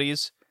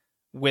capabilities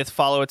with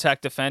follow,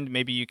 attack, defend.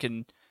 Maybe you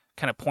can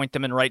kind of point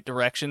them in right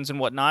directions and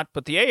whatnot.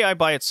 But the AI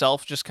by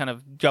itself, just kind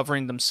of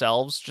governing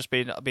themselves, just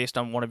based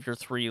on one of your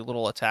 3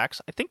 little attacks,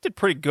 I think did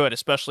pretty good,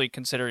 especially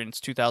considering it's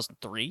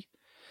 2003.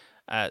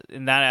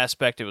 In that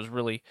aspect, it was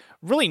really,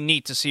 really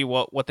neat to see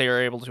what they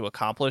were able to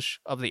accomplish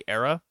of the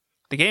era.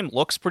 The game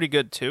looks pretty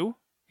good too.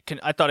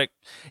 I thought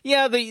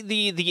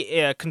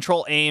the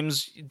control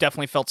aims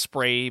definitely felt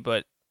spray,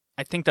 but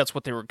I think that's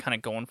what they were kind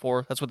of going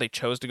for. That's what they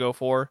chose to go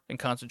for and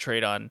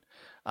concentrate on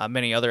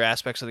many other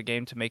aspects of the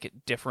game to make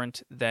it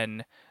different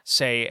than,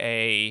 say,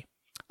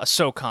 a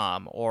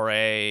SOCOM or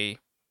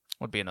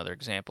would be another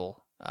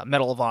example,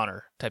 Medal of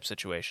Honor type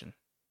situation.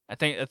 I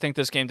think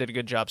this game did a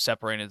good job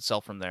separating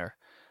itself from there.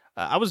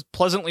 I was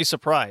pleasantly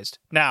surprised.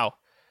 Now,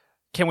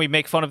 Can we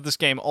make fun of this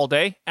game all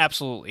day?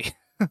 Absolutely.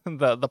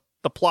 The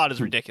plot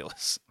is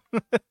ridiculous.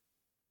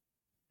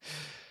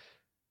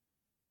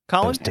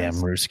 Colin? Those damn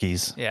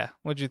Ruskies. Yeah.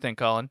 What'd you think,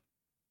 Colin?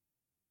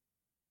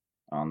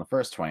 On the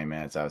first 20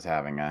 minutes, I was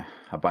having a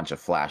bunch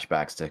of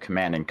flashbacks to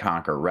Command and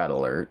Conquer Red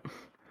Alert.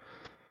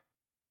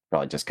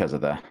 Probably just because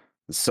of the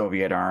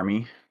Soviet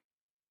Army.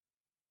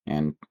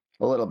 And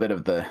a little bit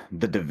of the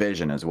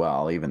Division as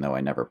well, even though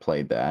I never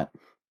played that.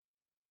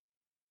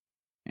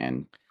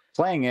 And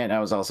playing it, I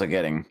was also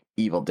getting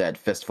Evil Dead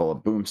Fistful of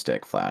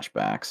Boomstick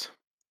flashbacks.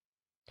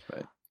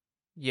 But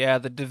Yeah,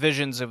 the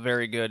Division's a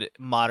very good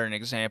modern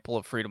example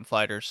of freedom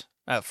fighters,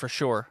 for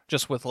sure.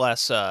 Just with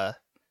less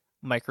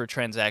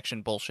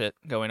microtransaction bullshit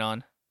going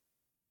on.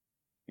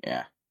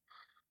 yeah.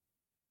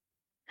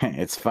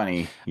 It's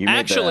funny.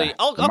 Actually,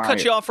 I'll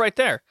cut you off right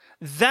there.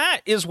 That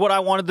is what I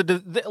wanted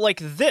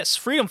this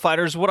Freedom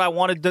Fighter is what I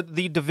wanted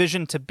the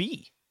Division to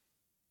be.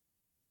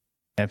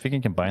 And if you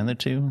can combine the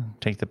two,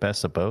 take the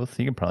best of both,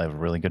 you can probably have a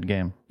really good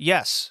game.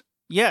 Yes.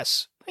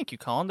 Thank you,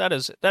 Colin. That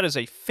is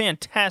a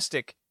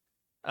fantastic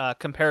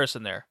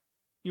comparison there.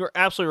 You're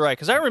absolutely right,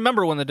 because I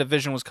remember when the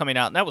Division was coming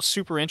out, and that was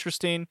super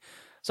interesting.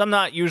 So I'm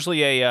not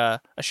usually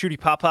a shooty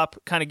pop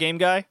kind of game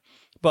guy,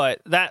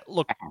 but that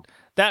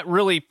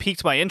really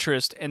piqued my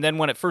interest. And then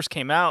when it first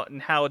came out,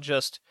 and how it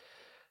just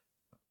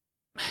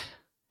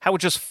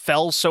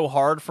fell so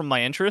hard from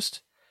my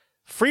interest,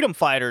 Freedom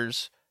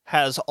Fighters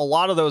has a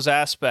lot of those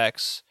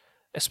aspects,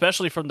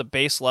 especially from the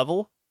base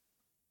level,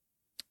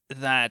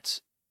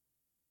 that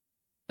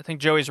I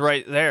think Joey's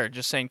right there.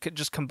 Just saying,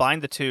 just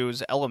combine the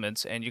two's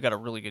elements, and you got a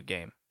really good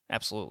game.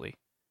 Absolutely.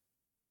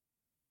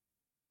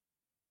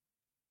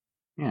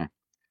 Yeah.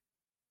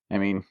 I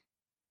mean,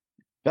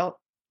 the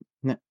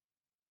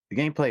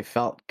gameplay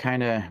felt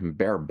kind of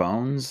bare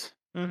bones,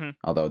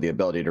 although the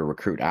ability to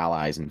recruit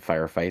allies in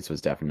firefights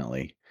was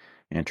definitely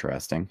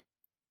interesting.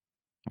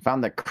 I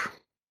found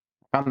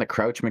the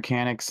crouch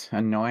mechanics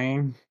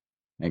annoying.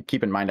 And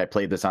keep in mind, I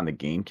played this on the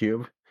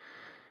GameCube,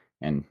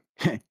 and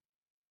I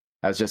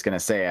was just gonna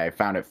say I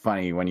found it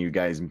funny when you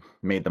guys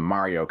made the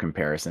Mario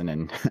comparison,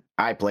 and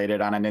I played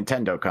it on a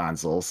Nintendo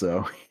console,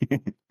 so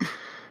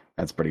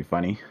that's pretty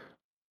funny.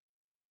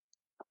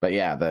 But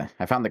yeah,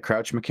 I found the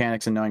crouch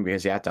mechanics annoying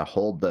because you had to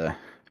hold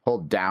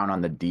down on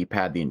the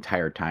D-pad the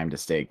entire time to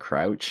stay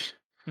crouched.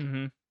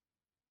 Mm-hmm.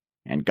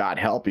 And God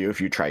help you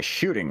if you try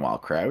shooting while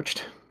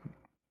crouched.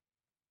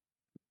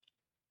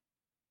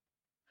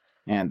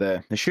 And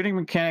the shooting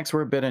mechanics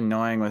were a bit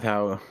annoying with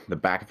how the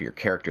back of your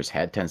character's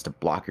head tends to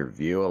block your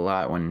view a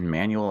lot when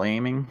manual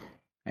aiming.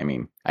 I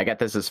mean, I get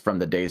this is from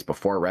the days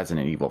before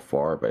Resident Evil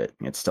 4, but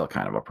it's still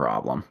kind of a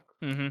problem.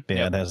 Mm-hmm.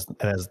 Yeah, it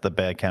has the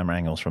bad camera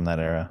angles from that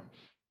era.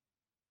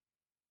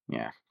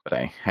 Yeah, but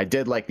I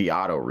did like the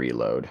auto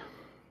reload.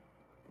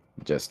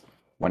 Just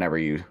whenever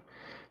you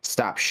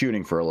stop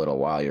shooting for a little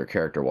while, your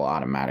character will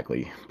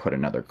automatically put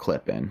another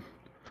clip in.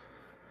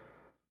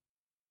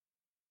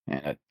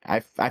 And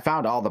I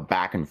found all the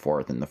back and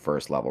forth in the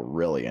first level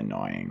really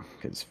annoying,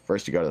 because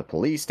first you go to the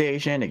police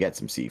station to get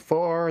some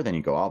C4, then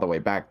you go all the way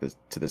back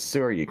to the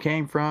sewer you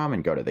came from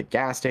and go to the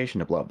gas station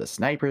to blow up the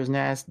sniper's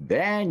nest,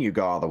 then you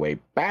go all the way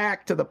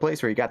back to the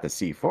place where you got the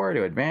C4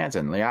 to advance,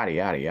 and yada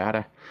yada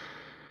yada.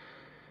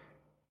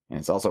 And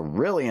it's also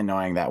really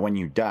annoying that when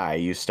you die,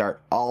 you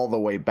start all the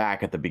way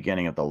back at the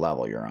beginning of the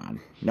level you're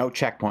on. No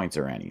checkpoints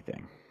or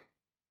anything.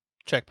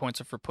 Checkpoints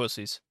are for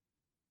pussies.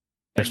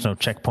 There's no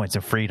checkpoints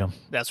of freedom.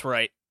 That's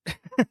right.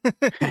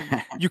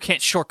 You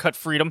can't shortcut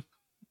freedom.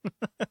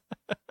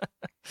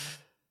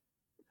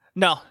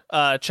 No,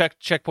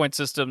 checkpoint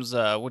systems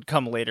would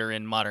come later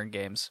in modern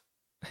games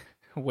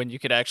when you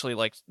could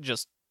actually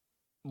just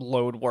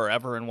load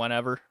wherever and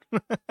whenever.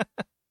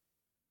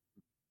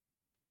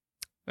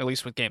 At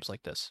least with games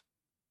like this.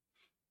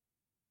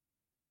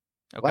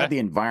 Okay. Glad the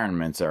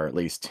environments are at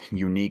least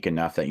unique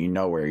enough that you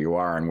know where you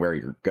are and where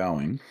you're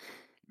going.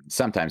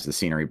 Sometimes the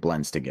scenery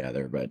blends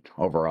together, but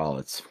overall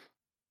it's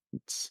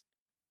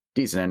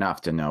decent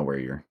enough to know where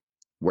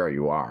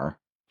you are.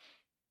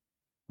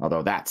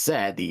 Although that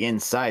said, the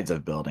insides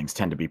of buildings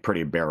tend to be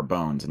pretty bare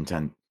bones in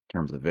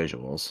terms of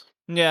visuals.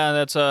 Yeah,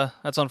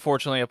 that's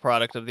unfortunately a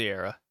product of the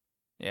era.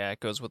 Yeah, it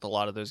goes with a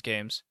lot of those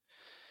games.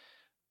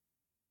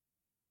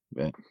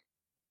 But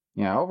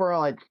yeah,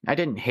 overall I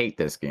didn't hate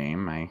this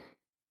game.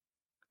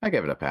 I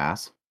give it a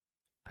pass.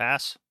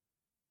 Pass?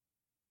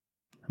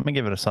 I'm gonna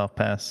give it a soft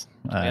pass.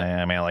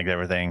 Yeah. I mean, I liked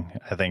everything.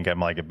 I think I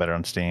like it better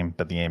on Steam,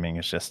 but the aiming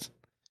is just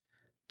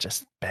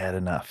bad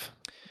enough.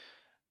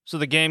 So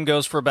the game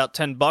goes for about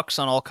 $10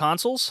 on all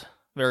consoles,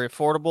 very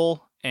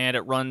affordable, and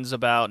it runs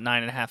about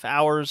 9.5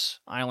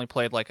 hours. I only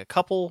played a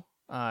couple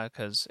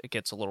because it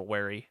gets a little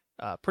wary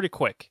pretty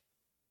quick,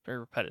 very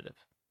repetitive.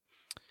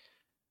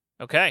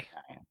 Okay,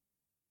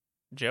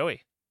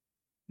 Joey,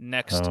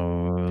 next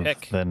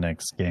pick. The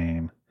next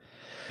game.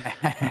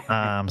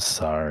 I'm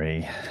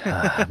sorry.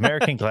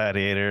 American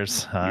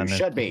Gladiators. You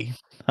should be.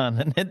 On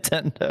the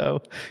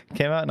Nintendo.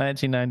 Came out in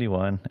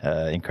 1991.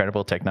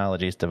 Incredible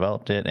Technologies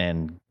developed it,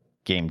 and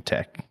Game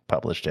Tech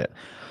published it.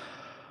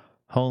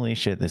 Holy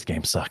shit, this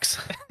game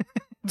sucks.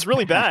 It's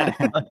really bad.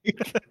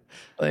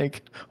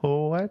 like,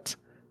 what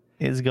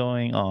is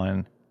going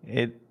on?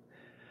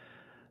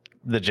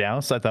 The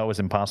joust I thought was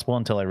impossible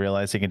until I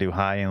realized you can do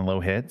high and low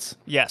hits,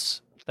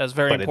 Yes, that's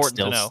very but it's important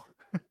to still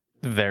know.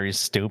 very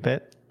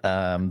stupid.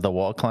 The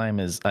wall climb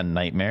is a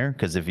nightmare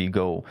because if you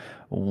go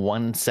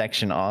one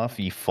section off,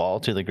 you fall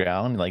to the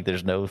ground. Like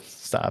there's no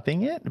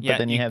stopping it. Yeah, But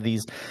then you have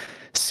these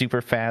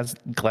super fast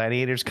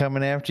gladiators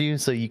coming after you,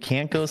 so you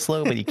can't go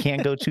slow, but you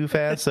can't go too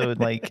fast. So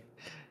like,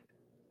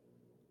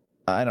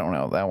 I don't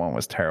know. That one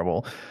was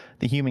terrible.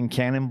 The human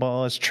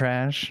cannonball is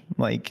trash.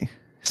 Like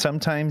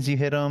sometimes you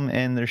hit them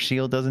and their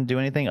shield doesn't do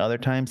anything. Other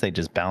times they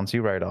just bounce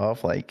you right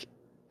off. Like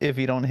if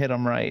you don't hit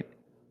them right,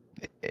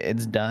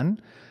 it's done.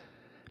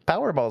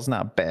 Powerball's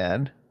not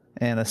bad,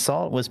 and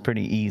Assault was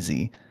pretty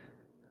easy.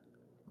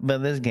 But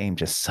this game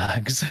just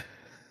sucks.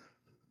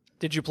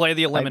 Did you play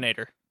the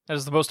Eliminator? That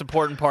is the most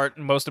important part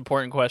and most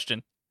important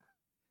question.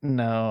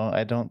 No,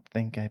 I don't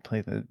think I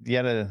played the. You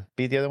had to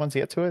beat the other ones to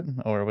get to it,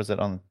 or was it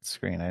on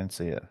screen? I didn't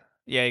see it.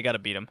 Yeah, you got to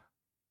beat him.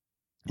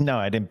 No,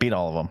 I didn't beat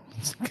all of them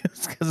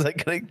because I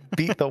couldn't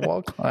beat the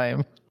wall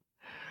climb.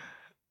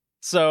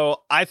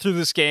 So I threw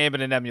this game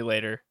in an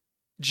emulator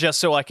just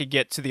so I could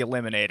get to the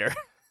Eliminator.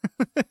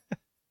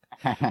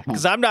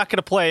 Because I'm not going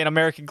to play an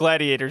American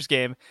Gladiators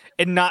game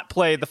and not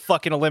play the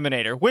fucking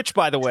Eliminator, which,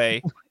 by the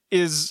way,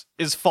 is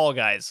Fall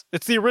Guys.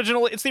 It's the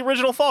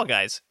original Fall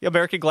Guys, the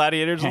American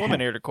Gladiators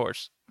Eliminator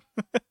course.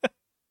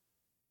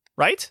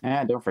 Right?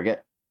 And don't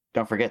forget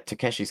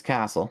Takeshi's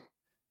Castle.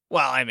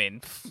 Well, I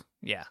mean,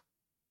 yeah.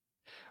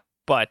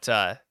 But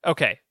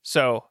okay,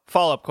 so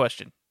follow-up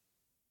question,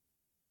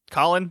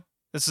 Colin.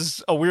 This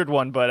is a weird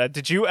one, but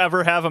did you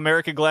ever have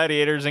American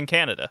Gladiators in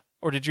Canada,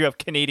 or did you have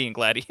Canadian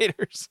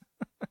Gladiators?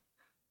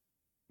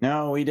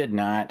 No, we did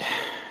not.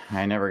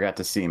 I never got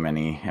to see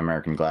many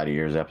American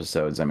Gladiators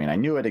episodes. I mean, I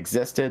knew it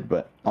existed,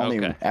 but only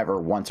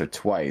ever once or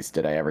twice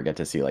did I ever get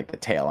to see like the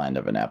tail end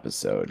of an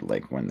episode,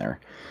 like when they're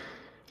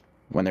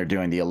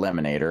doing the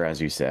Eliminator,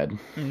 as you said.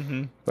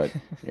 Mm-hmm. But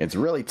it's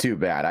really too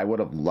bad. I would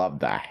have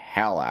loved the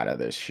hell out of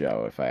this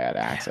show if I had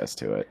access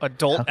to it.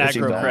 Adult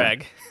Aggro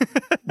Crag.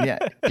 Yeah,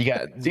 you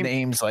got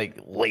names like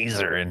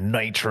Laser and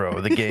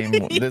Nitro. The game,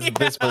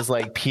 this was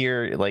like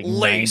pure like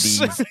Lace.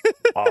 90s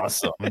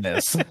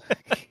awesomeness.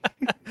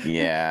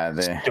 Yeah,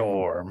 the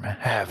Storm,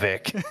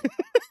 Havoc.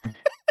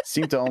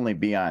 seemed to only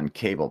be on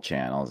cable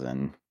channels,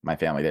 and my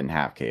family didn't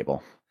have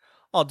cable.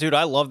 Oh, dude,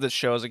 I loved this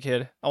show as a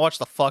kid. I watched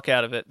the fuck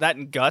out of it. That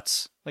and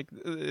Guts. Like,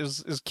 it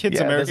was kids'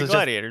 Yeah, American this is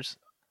Gladiators.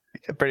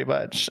 Pretty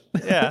much.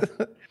 Yeah.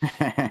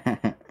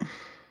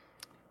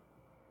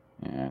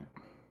 Yeah.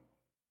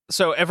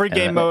 So every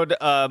game mode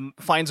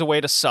finds a way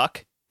to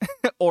suck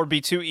or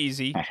be too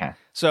easy.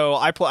 So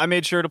I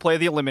made sure to play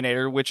the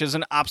Eliminator, which is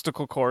an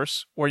obstacle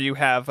course where you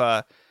have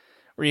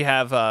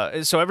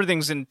so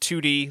everything's in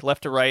 2D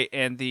left to right,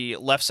 and the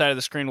left side of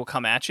the screen will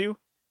come at you,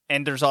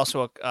 and there's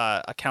also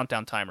a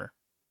countdown timer.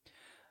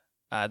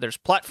 There's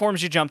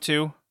platforms you jump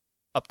to,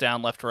 up,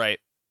 down, left, right.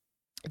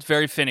 It's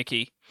very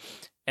finicky,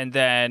 and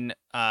then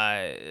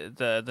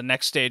the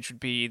next stage would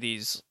be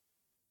these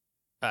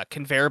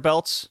conveyor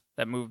belts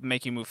that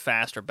make you move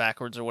fast or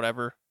backwards or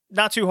whatever.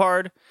 Not too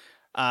hard.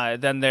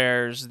 Then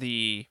there's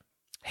the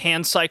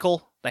hand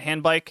cycle, the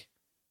hand bike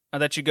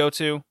that you go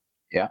to.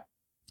 Yeah.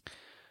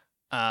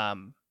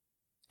 And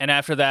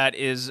after that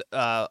is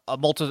a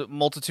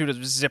multitude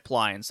of zip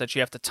lines that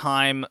you have to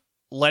time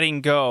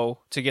letting go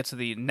to get to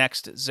the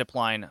next zip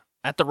line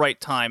at the right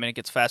time, and it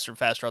gets faster and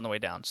faster on the way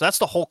down. So that's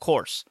the whole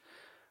course.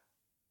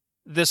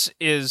 This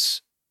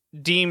is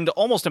deemed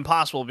almost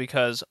impossible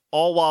because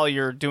all while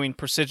you're doing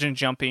precision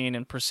jumping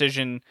and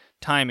precision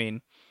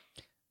timing,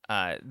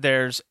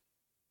 there's,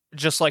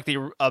 just like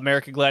the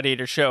American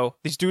Gladiator show,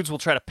 these dudes will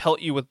try to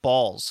pelt you with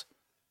balls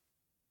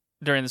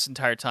during this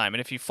entire time. And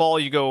if you fall,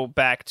 you go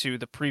back to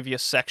the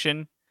previous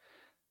section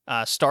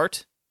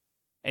start,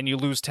 and you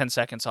lose 10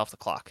 seconds off the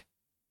clock.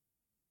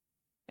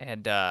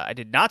 And I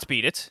did not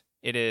beat it.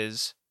 It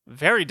is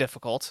very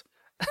difficult.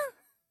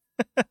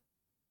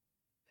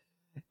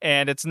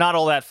 And it's not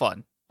all that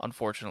fun,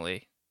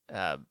 unfortunately.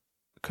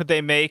 Could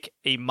they make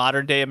a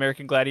modern-day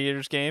American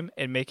Gladiators game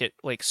and make it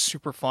like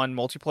super fun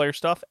multiplayer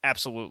stuff?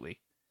 Absolutely.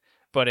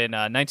 But in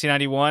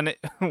 1991,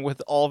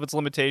 with all of its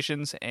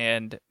limitations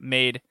and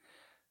made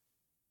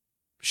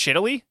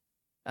shittily,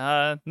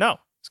 no,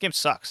 this game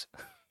sucks.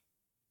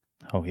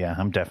 Oh yeah,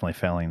 I'm definitely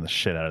failing the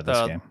shit out of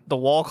this game. The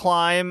wall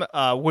climb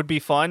would be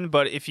fun,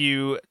 but if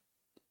you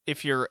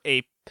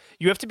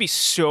have to be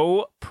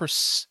so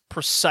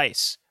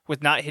precise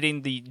with not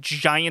hitting the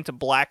giant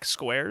black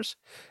squares.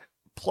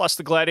 Plus,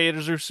 the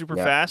gladiators are super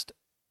fast.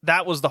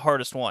 That was the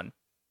hardest one.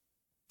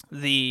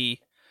 The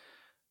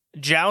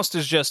joust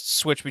is just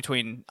switch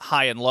between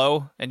high and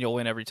low, and you'll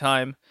win every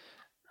time.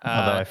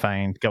 Although I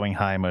find going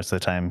high most of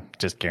the time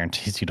just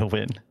guarantees you to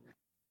win.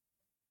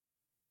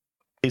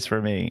 At least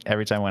for me,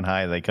 every time I went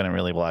high, they couldn't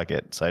really block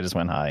it, so I just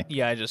went high.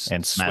 Yeah, I just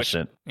smashed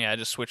it. Yeah, I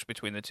just switched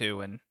between the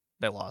two, and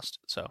they lost.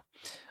 So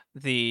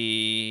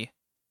the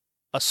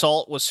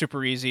assault was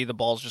super easy. The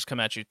balls just come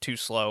at you too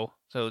slow,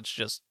 so it's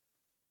just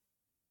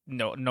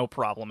no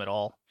problem at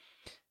all.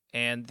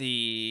 And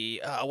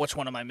the which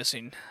one am I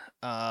missing?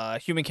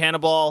 Human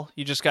Cannonball.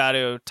 You just got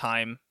to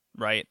time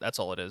right. That's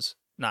all it is.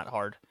 Not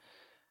hard.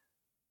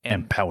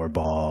 And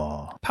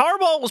Powerball.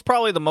 Powerball was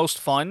probably the most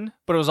fun,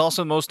 but it was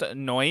also the most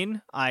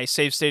annoying. I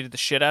save stated the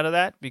shit out of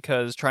that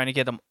because trying to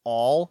get them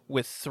all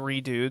with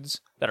 3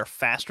 dudes that are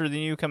faster than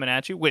you coming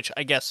at you, which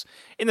I guess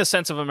in the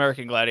sense of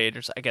American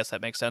Gladiators, I guess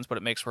that makes sense, but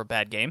it makes for a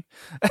bad game.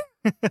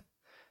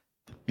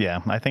 Yeah,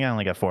 I think I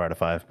only got 4 out of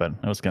 5, but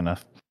it was good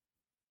enough.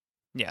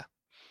 Yeah.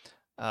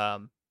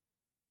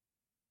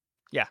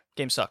 Yeah,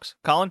 game sucks.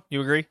 Colin,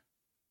 you agree?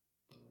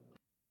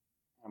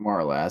 More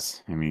or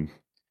less. I mean,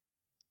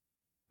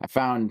 I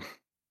found,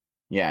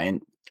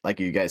 and like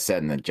you guys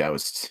said in the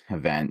Joust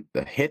event,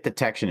 the hit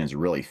detection is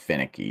really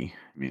finicky.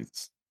 I mean,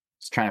 it's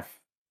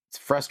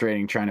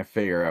frustrating trying to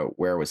figure out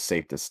where was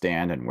safe to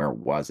stand and where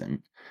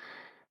wasn't.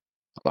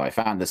 Although I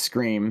found the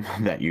scream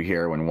that you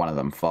hear when one of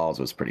them falls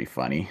was pretty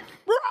funny.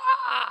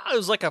 It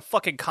was like a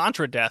fucking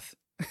Contra death.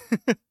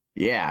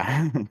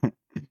 Yeah.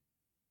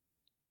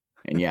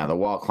 And yeah, the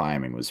wall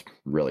climbing was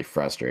really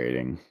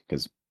frustrating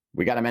because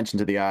we got to mention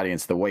to the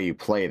audience the way you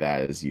play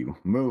that is you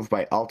move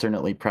by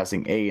alternately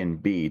pressing A and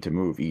B to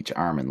move each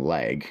arm and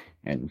leg,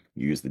 and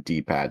you use the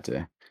D-pad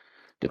to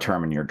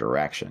determine your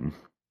direction.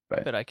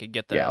 But I could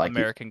get the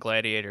American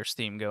Gladiators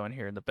theme going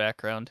here in the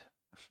background.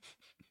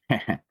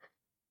 Yeah,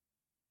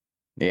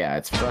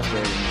 it's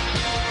frustrating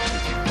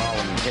if you fall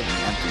and hit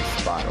an empty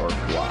spot or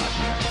block. You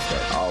have to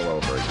start all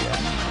over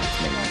again.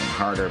 It's made even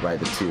harder by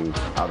the 2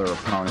 other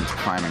opponents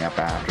climbing up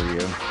after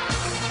you.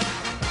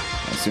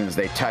 As soon as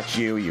they touch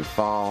you, you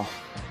fall.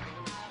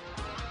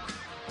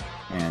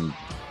 And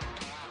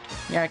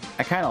yeah,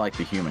 I kind of like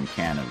the human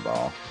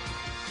cannonball.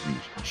 I mean,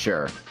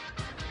 sure,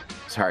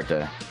 it's kind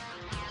of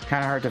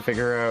hard to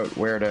figure out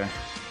where to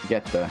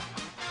get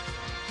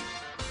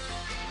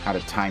how to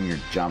time your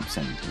jumps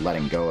and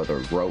letting go of the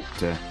rope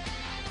to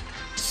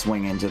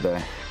swing into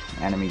the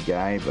enemy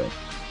guy, but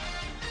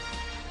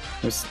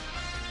there's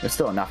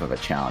still enough of a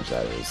challenge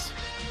that is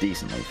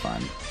decently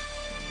fun.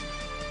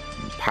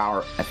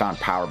 I found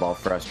Powerball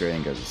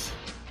frustrating because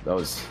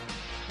those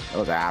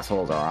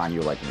assholes are on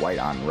you like white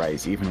on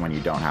rice, even when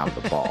you don't have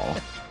the ball.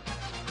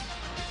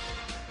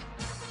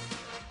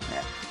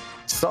 Yeah.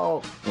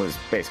 Assault was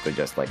basically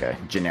just like a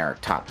generic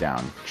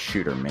top-down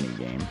shooter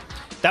minigame.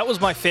 That was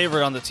my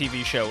favorite on the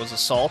TV show, was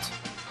Assault.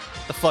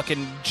 The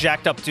fucking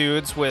jacked up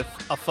dudes with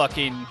a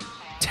fucking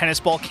tennis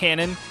ball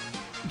cannon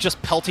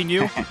just pelting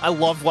you. I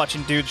loved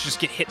watching dudes just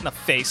get hit in the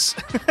face.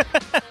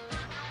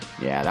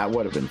 Yeah, that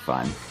would have been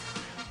fun.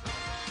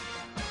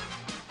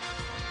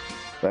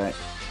 But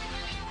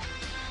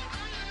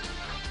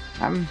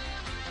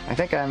I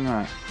think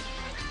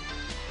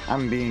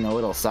I'm being a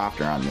little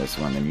softer on this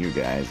one than you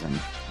guys. I'm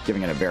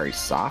giving it a very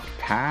soft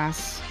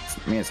pass.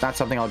 I mean, it's not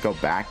something I'll go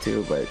back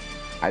to, but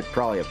I'd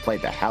probably have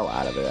played the hell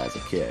out of it as a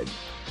kid.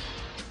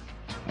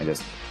 I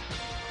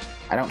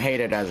don't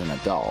hate it as an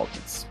adult.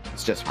 It's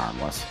just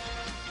harmless.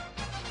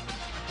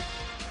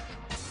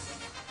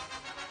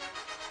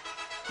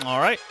 All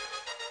right.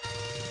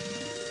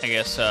 I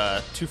guess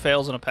 2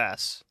 fails and a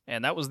pass.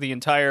 And that was the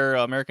entire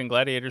American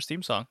Gladiators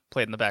theme song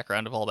played in the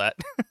background of all that.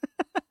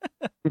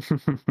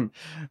 That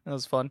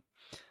was fun.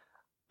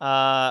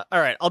 All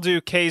right, I'll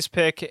do Kay's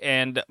pick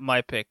and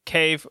my pick.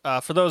 Kay,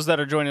 for those that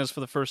are joining us for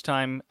the first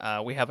time,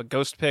 we have a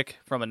ghost pick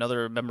from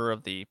another member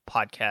of the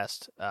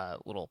podcast,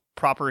 little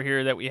proper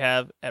here that we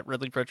have at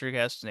Ridley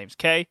Pritchardcast. His name's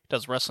Kay,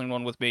 does wrestling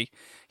one with me.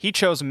 He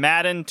chose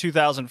Madden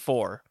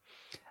 2004,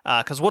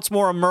 because what's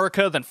more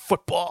America than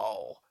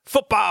football?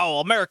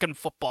 Football, American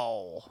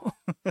football.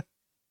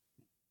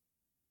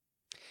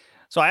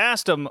 So I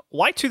asked him,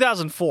 why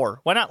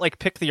 2004? Why not like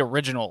pick the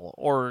original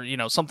or,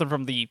 something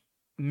from the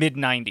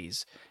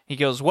mid-90s? He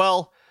goes,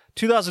 well,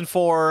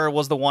 2004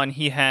 was the one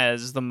he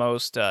has the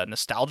most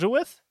nostalgia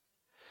with.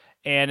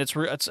 And it's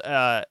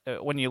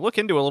when you look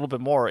into it a little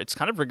bit more, it's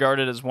kind of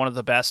regarded as one of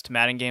the best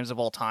Madden games of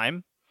all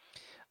time.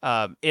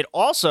 It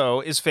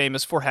also is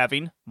famous for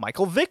having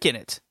Michael Vick in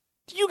it.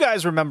 Do you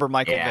guys remember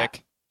Michael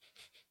Vick?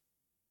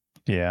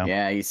 Yeah.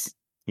 Yeah,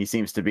 he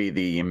seems to be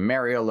the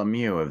Mario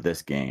Lemieux of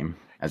this game.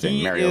 As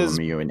in Mario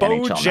Lemieux in Bo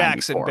NHL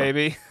Jackson, 94.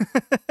 Baby.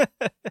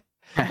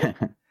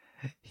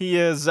 He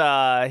is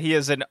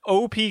an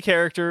OP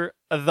character.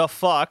 The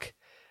fuck.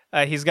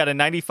 He's got a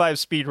 95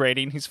 speed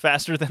rating. He's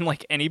faster than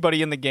like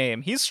anybody in the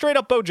game. He's straight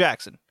up Bo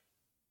Jackson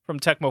from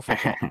Tecmo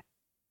Football.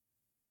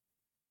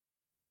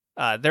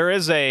 There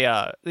is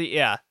a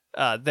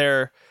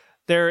there.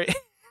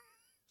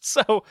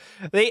 So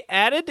they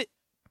added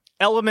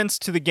elements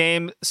to the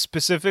game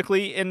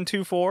specifically in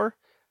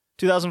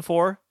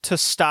 2004 to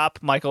stop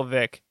Michael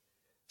Vick.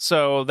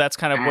 So that's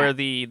kind of where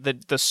the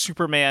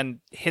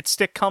Superman hit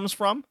stick comes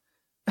from.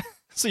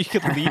 So you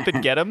could leap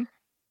and get him.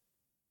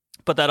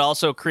 But that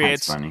also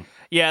creates... That's funny.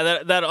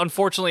 Yeah, that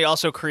unfortunately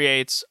also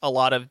creates a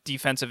lot of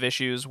defensive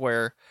issues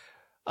where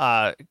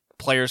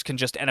players can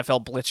just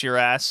NFL blitz your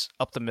ass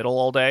up the middle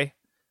all day.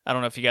 I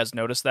don't know if you guys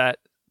noticed that.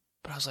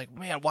 But I was like,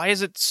 man, why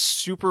is it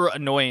super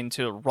annoying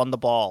to run the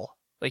ball?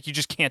 Like, you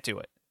just can't do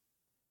it.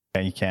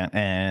 Yeah, you can't.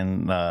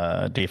 And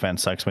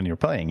defense sucks when you're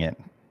playing it.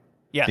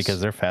 Yes.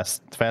 Because they're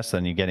faster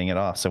than you getting it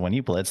off. So when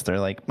you blitz, they're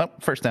like, nope,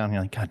 first down.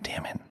 You're like, God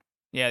damn it.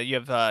 Yeah, you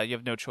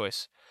have no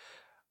choice.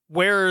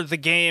 Where the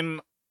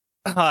game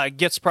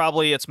gets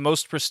probably its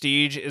most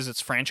prestige is its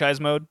franchise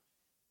mode.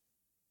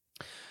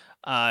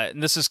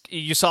 And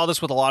you saw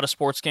this with a lot of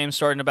sports games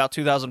starting about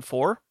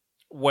 2004,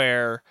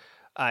 where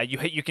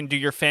you can do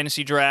your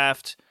fantasy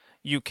draft.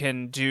 You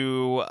can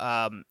do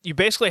you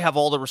basically have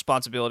all the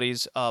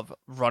responsibilities of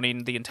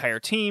running the entire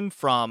team,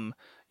 from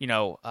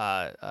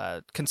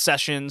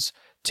concessions,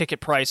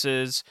 ticket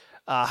prices,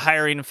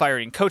 hiring and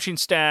firing coaching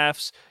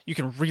staffs. You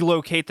can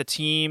relocate the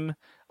team,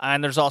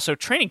 and there's also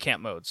training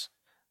camp modes.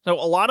 So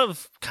a lot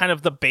of kind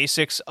of the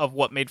basics of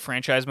what made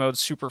franchise modes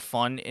super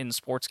fun in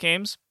sports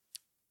games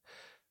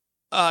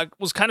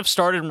was kind of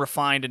started and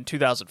refined in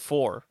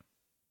 2004.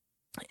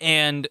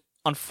 And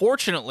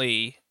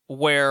unfortunately,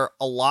 where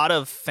a lot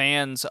of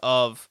fans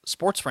of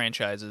sports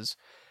franchises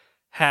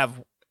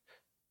have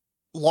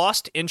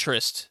lost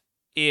interest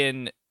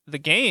in the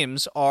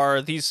games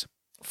are these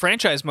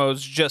franchise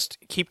modes just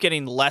keep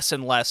getting less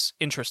and less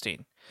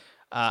interesting.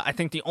 I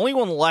think the only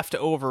one left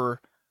over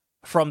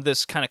from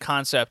this kind of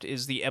concept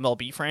is the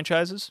MLB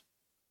franchises.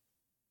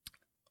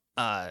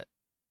 And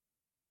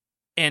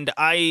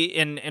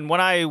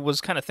when I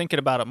was kind of thinking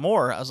about it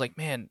more, I was like,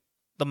 man,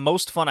 the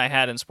most fun I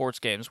had in sports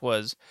games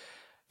was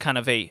kind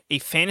of a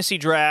fantasy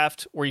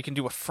draft where you can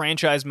do a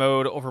franchise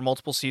mode over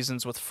multiple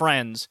seasons with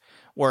friends,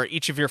 where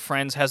each of your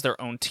friends has their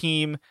own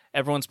team,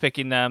 everyone's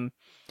picking them,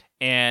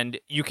 and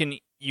you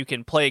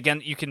can play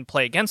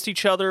against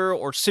each other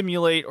or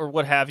simulate or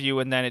what have you,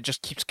 and then it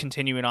just keeps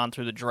continuing on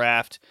through the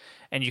draft,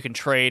 and you can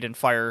trade and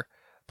fire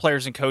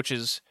players and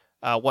coaches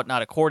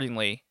whatnot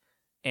accordingly.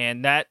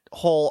 And that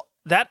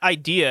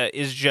idea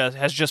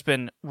has just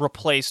been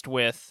replaced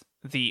with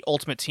the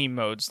Ultimate Team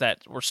modes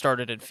that were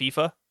started in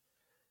FIFA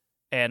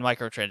and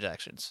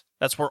microtransactions.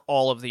 That's where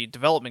all of the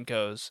development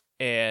goes,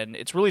 and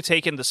it's really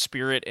taken the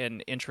spirit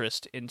and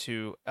interest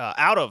into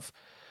out of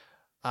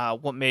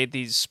what made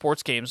these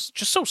sports games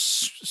just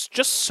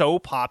so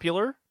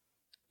popular,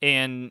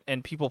 and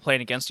people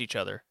playing against each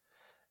other.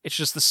 It's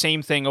just the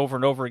same thing over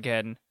and over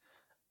again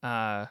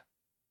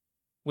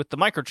with the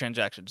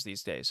microtransactions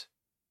these days,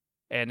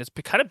 and it's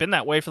kind of been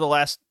that way for the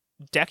last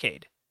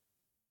decade.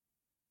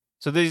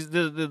 So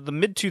the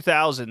mid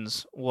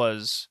 2000s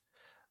was,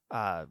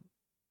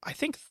 I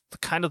think,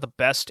 kind of the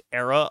best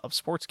era of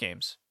sports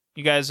games.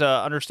 You guys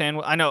understand?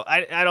 I know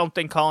I don't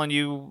think, Colin,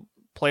 you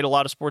played a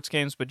lot of sports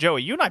games, but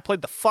Joey, you and I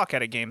played the fuck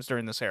out of games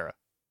during this era.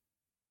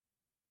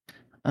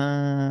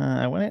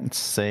 I wouldn't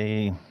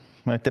say,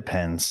 well, it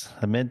depends.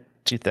 The mid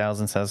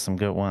 2000s has some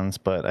good ones,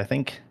 but I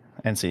think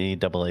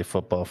NCAA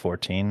Football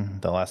 14,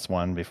 the last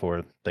one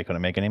before they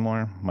couldn't make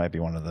anymore, might be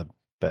one of the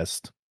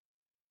best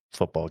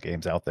football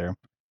games out there.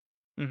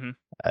 Mm-hmm.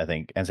 I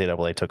think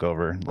NCAA took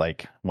over.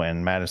 Like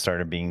when Madden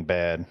started being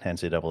bad,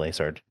 NCAA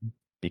started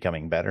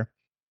becoming better.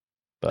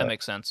 But that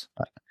makes sense.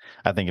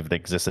 I think if it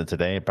existed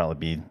today, it'd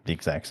probably be the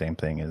exact same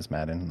thing as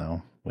Madden,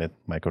 though, with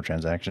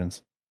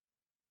microtransactions.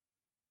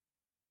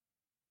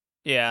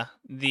 Yeah,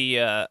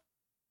 the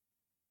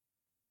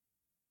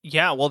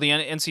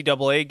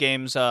NCAA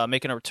games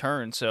making a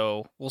return,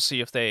 so we'll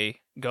see if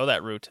they go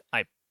that route.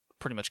 I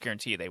pretty much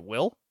guarantee you they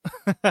will.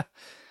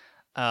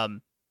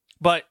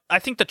 But I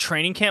think the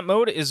training camp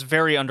mode is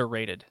very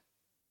underrated,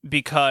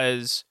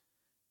 because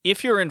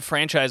if you're in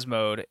franchise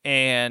mode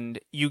and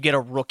you get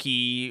a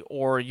rookie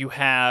or you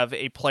have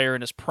a player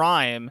in his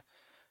prime,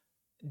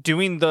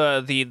 doing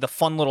the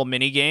fun little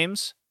mini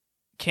games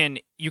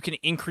you can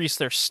increase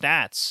their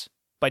stats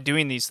by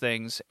doing these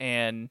things,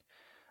 and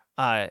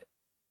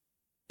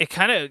it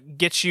kind of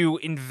gets you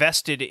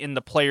invested in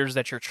the players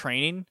that you're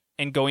training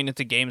and going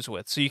into games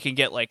with. So you can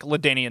get like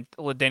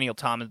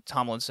LaDainian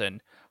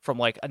Tomlinson from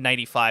like a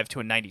 95 to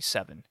a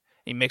 97.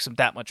 He makes him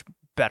that much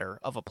better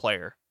of a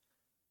player.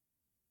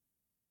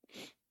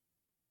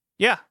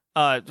 Yeah,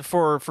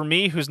 for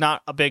me, who's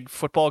not a big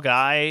football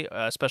guy,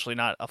 especially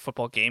not a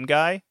football game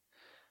guy,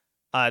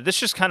 this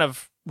just kind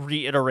of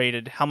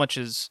reiterated how much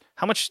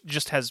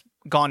just has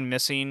gone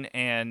missing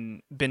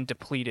and been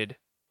depleted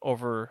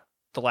over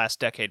the last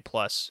decade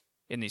plus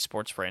in these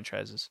sports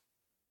franchises.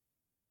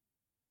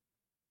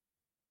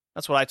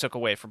 That's what I took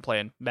away from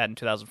playing Madden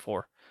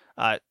 2004.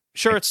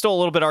 Sure, it's still a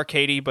little bit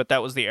arcadey, but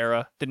that was the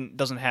era.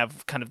 Doesn't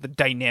have kind of the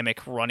dynamic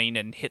running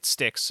and hit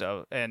sticks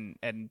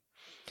and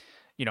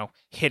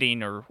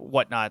hitting or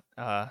whatnot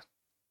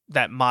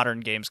that modern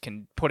games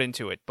can put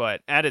into it.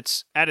 But at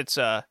its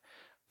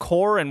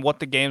core and what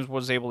the games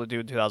was able to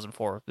do in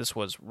 2004, this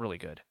was really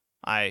good.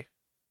 I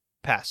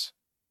pass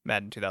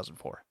Madden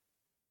 2004.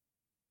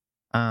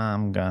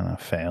 I'm gonna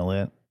fail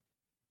it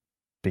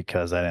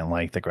because I didn't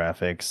like the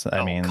graphics.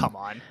 I mean, come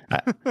on.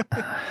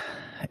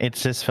 It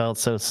just felt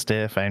so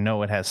stiff. I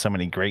know it has so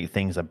many great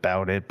things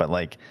about it, but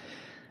like,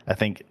 I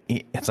think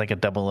it's like a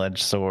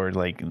double-edged sword.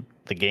 Like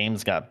the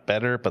games got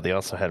better, but they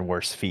also had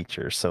worse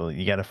features. So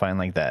you got to find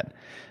like that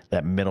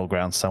middle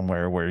ground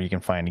somewhere where you can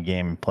find a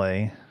game and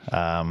play.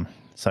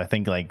 So I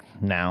think like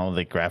now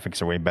the graphics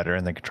are way better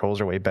and the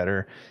controls are way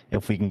better.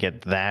 If we can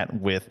get that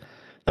with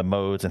the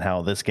modes and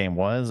how this game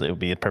was, it would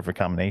be a perfect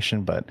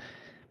combination. But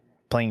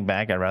playing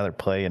back, I'd rather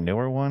play a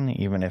newer one,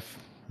 even if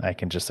I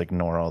can just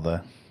ignore all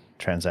the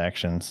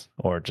transactions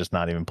or just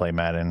not even play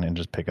Madden and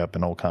just pick up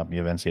an old copy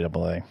of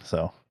NCAA.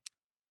 So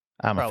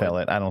I'm a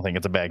fellet. I don't think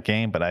it's a bad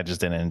game, but I just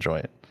didn't enjoy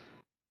it.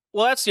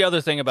 Well, that's the other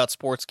thing about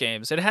sports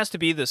games. It has to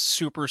be this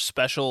super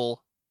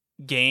special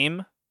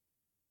game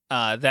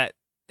that,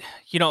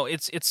 you know,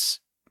 it's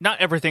not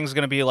everything's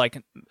going to be like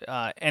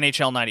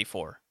NHL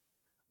 94,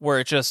 where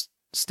it just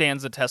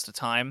stands the test of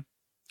time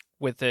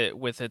with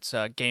its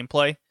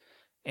gameplay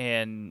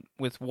and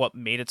with what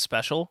made it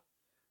special.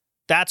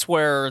 That's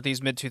where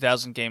these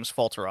mid-2000 games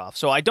falter off.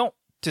 So I don't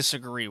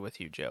disagree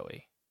with you,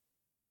 Joey.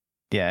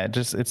 Yeah,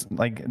 it's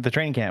like the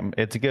training camp.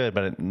 It's good,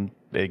 but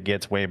it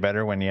gets way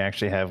better when you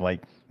actually have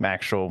like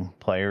actual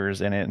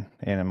players in it.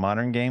 In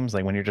modern games,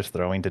 like when you're just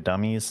throwing to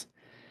dummies,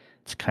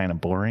 it's kind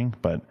of boring.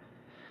 But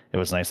it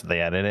was nice that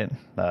they added it.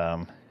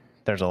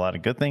 There's a lot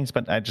of good things,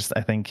 but I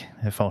think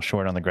it fell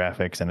short on the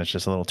graphics, and it's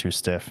just a little too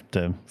stiff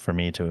for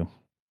me to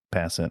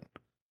pass it.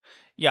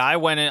 Yeah, I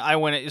went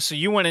in. So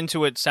you went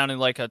into it sounding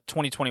like a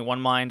 2021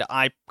 mind.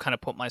 I kind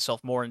of put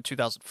myself more in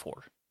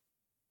 2004.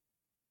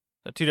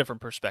 So two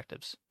different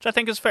perspectives, which I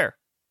think is fair.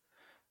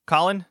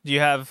 Colin, do you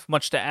have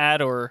much to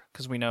add, or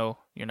because we know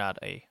you're not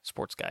a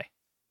sports guy?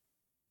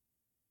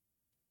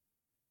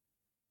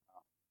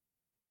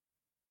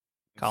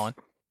 Colin?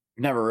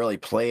 Never really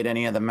played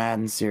any of the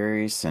Madden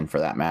series, and for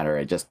that matter,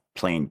 I just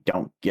plain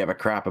don't give a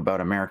crap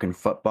about American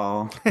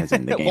football, as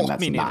in the game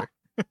that's not,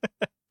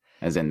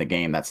 as in the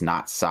game that's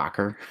not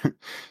soccer.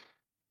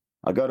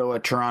 I'll go to a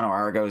Toronto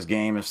Argos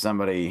game if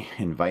somebody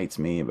invites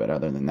me, but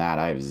other than that,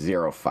 I have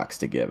zero fucks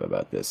to give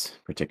about this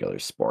particular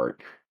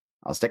sport.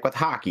 I'll stick with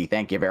hockey,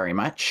 thank you very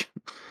much.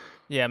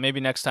 Yeah, maybe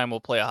next time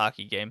we'll play a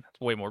hockey game.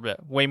 It's way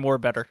more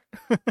better.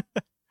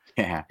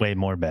 Yeah, way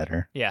more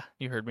better. Yeah,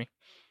 you heard me.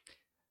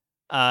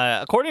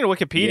 According to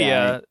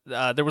Wikipedia,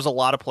 there was a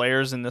lot of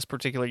players in this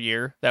particular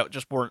year that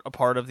just weren't a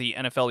part of the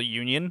NFL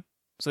union,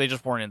 so they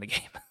just weren't in the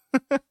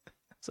game.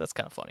 So that's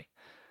kind of funny.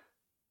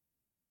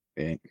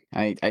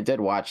 I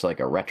did watch like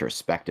a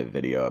retrospective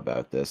video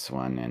about this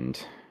one,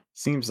 and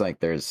seems like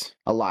there's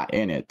a lot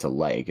in it to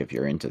like if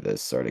you're into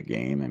this sort of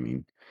game. I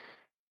mean,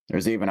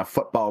 there's even a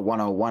football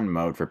 101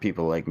 mode for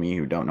people like me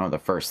who don't know the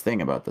first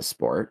thing about the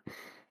sport.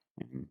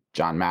 And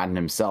John Madden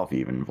himself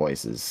even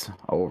voices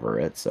over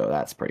it, so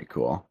that's pretty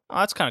cool. Oh,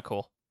 that's kind of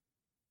cool.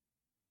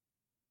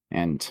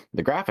 And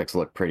the graphics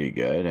look pretty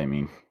good. I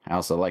mean, I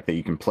also like that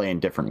you can play in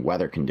different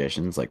weather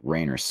conditions like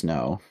rain or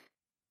snow.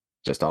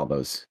 Just all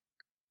those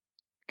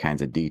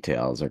kinds of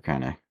details are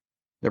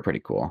they're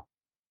pretty cool.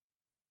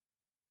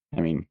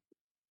 I mean,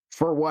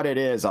 for what it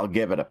is, I'll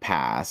give it a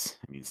pass.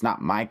 I mean, it's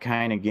not my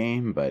kind of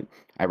game, but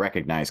I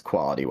recognize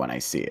quality when I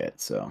see it,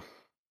 so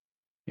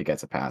it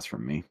gets a pass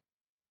from me.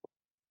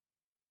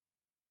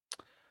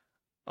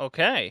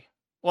 Okay.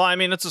 Well, I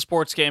mean, it's a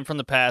sports game from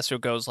the past, so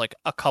it goes like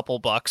a couple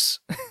bucks.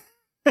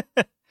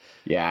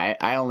 Yeah,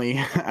 I only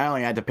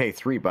had to pay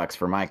 $3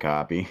 for my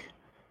copy.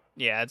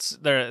 Yeah,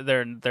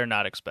 they're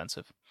not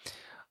expensive.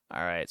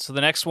 All right, so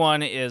the next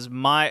one is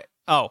my...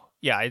 Oh,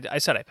 yeah, I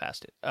said I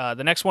passed it.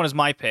 The next one is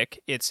my pick.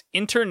 It's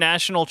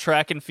International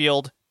Track and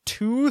Field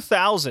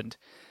 2000,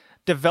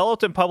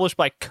 developed and published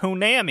by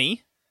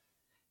Konami.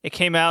 It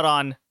came out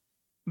on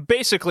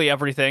basically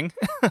everything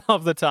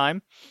of the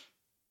time.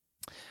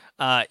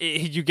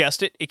 You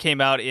guessed it. It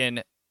came out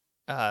in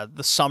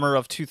the summer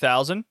of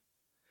 2000.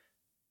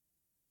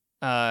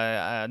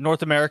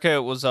 North America,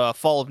 it was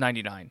fall of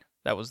 99.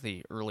 That was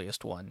the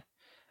earliest one.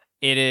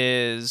 It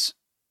is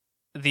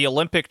the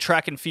Olympic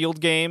track and field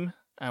game,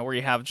 where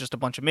you have just a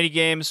bunch of mini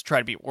games, try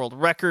to beat world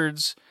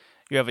records.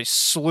 You have a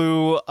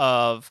slew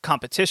of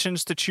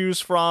competitions to choose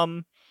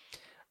from.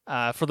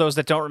 For those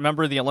that don't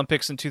remember, the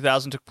Olympics in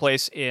 2000 took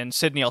place in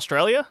Sydney,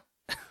 Australia.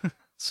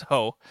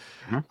 So,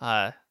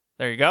 there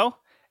you go.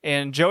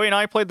 And Joey and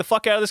I played the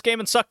fuck out of this game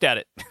and sucked at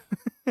it.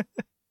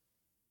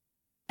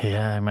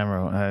 Yeah, I remember.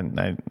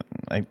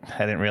 I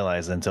didn't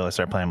realize until I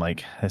started playing. I'm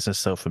like, this is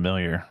so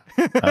familiar.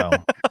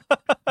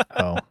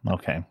 Oh,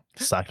 okay.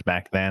 Sucked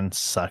back then,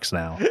 sucks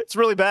now. It's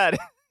really bad.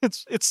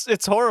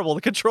 It's horrible.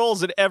 The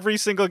controls in every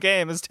single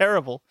game is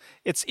terrible.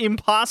 It's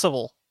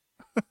impossible.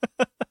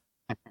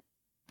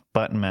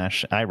 Button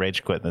mash. I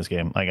rage quit this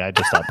game. Like I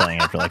just stopped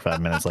playing after like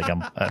 5 minutes. Like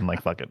I'm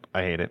like, fuck it.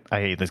 I hate it. I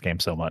hate this game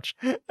so much.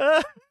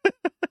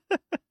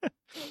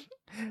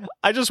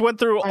 I just went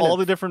through all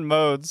the different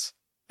modes,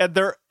 and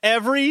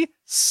every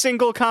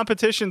single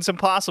competition's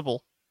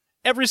impossible.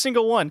 Every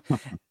single one.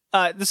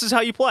 This is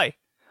how you play.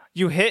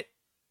 You hit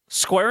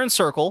square and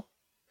circle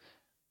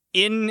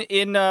in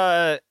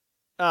back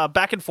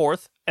and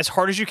forth as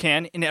hard as you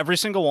can in every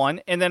single one,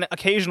 and then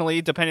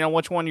occasionally, depending on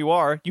which one you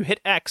are, you hit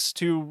X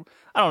to,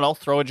 I don't know,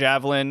 throw a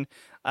javelin,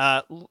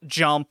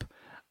 jump,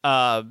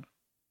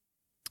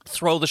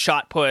 throw the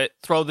shot put,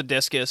 throw the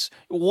discus,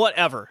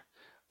 whatever.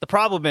 The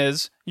problem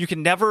is you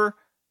can never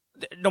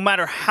no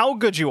matter how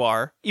good you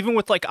are, even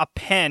with like a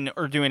pen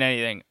or doing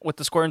anything with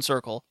the square and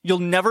circle, you'll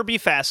never be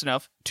fast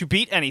enough to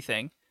beat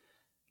anything,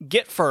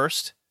 get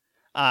first.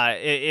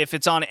 If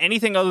it's on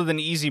anything other than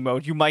easy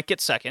mode, you might get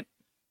second.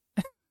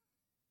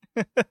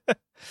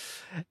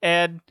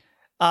 And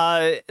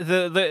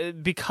the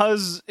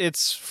because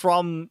it's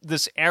from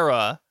this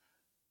era,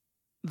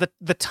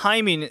 the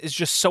timing is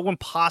just so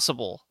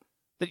impossible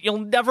that you'll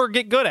never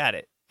get good at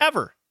it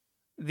ever.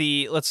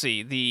 The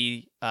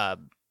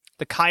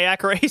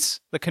kayak race,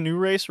 the canoe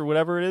race, or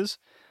whatever it is,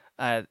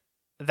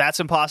 that's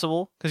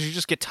impossible because you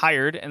just get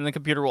tired and the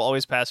computer will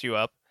always pass you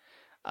up.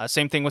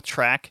 Same thing with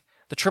track.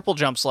 The triple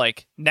jump's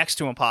like next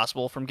to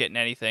impossible from getting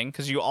anything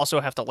because you also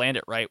have to land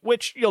it right,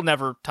 which you'll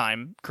never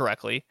time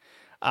correctly.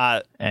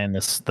 And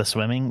the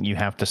swimming, you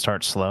have to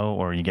start slow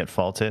or you get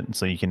faulted,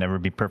 so you can never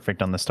be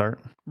perfect on the start.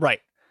 Right.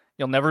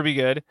 You'll never be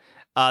good.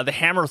 The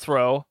hammer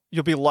throw,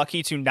 you'll be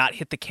lucky to not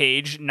hit the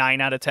cage 9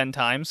 out of 10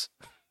 times.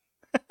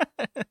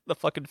 The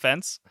fucking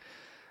fence.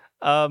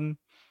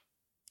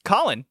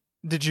 Colin,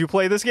 did you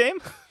play this game?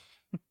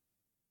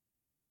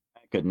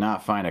 I could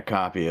not find a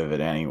copy of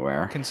it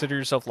anywhere. Consider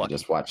yourself lucky.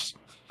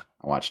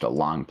 I watched a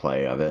long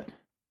play of it.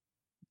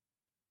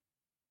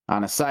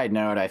 On a side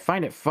note, I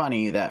find it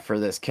funny that for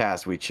this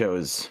cast we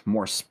chose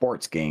more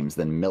sports games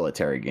than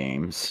military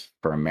games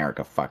for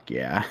America. Fuck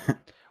yeah.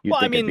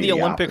 Well, I mean, the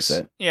Olympics.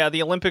 Opposite. Yeah,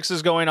 the Olympics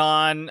is going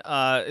on.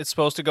 It's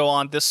supposed to go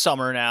on this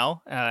summer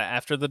now,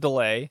 after the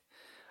delay.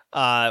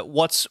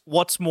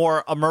 What's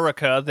more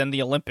America than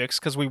the Olympics?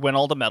 Because we win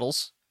all the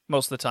medals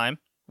most of the time,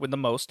 win the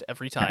most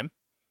every time.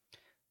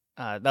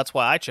 That's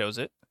why I chose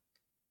it.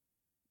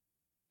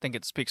 I think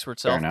it speaks for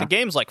itself. The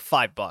game's like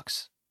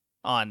 $5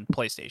 on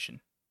PlayStation.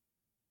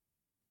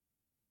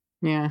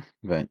 Yeah,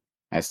 but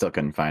I still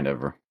couldn't find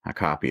a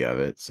copy of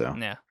it. So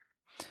yeah.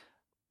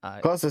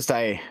 Closest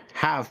I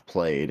have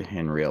played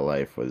in real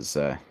life was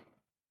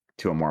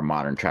to a more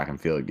modern track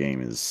and field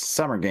game is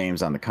Summer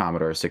Games on the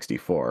Commodore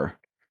 64.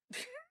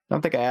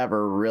 Don't think I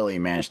ever really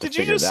managed to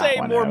figure that one out. Did you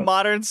just say more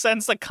modern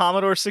since the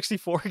Commodore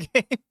 64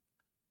 game?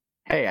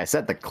 Hey, I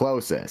said the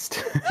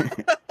closest.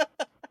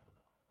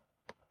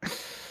 But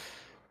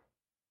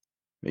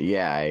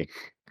yeah, I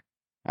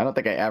don't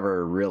think I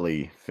ever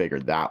really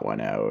figured that one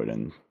out.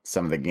 And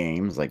some of the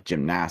games, like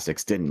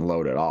gymnastics, didn't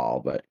load at all,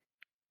 but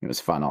it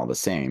was fun all the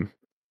same.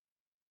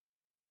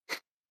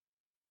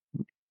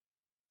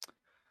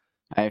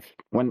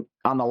 When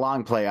on the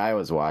long play I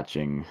was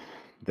watching,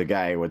 the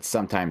guy would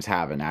sometimes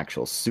have an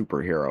actual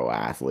superhero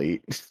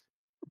athlete.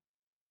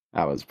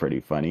 That was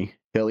pretty funny.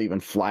 He'll even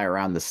fly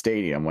around the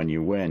stadium when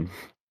you win.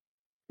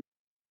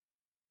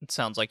 It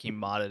sounds like he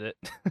modded it.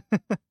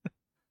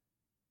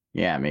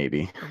 Yeah,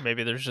 maybe. Or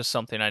maybe there's just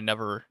something I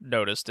never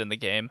noticed in the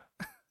game.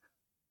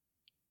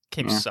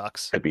 Game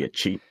sucks. Could be a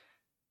cheat.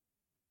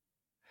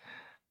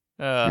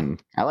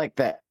 And I like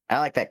that. I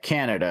like that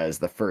Canada is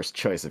the first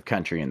choice of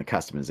country in the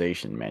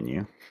customization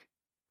menu.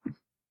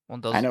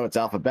 Well, I know it's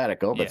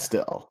alphabetical, but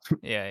still.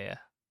 Yeah.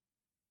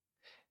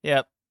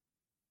 Yep.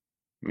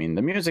 I mean,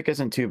 the music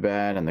isn't too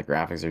bad, and the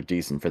graphics are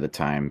decent for the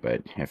time.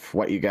 But if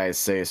what you guys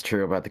say is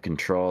true about the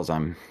controls,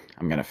 I'm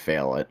gonna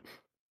fail it.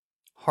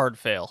 Hard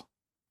fail.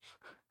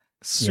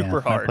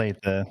 Super hard. I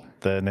played the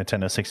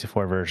Nintendo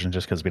 64 version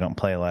just because we don't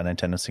play a lot of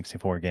Nintendo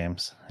 64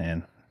 games,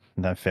 and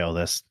I fail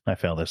this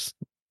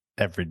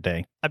every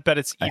day. I bet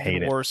it's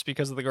even worse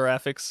because of the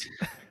graphics.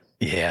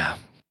 Yeah.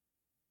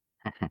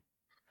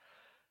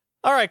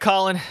 All right,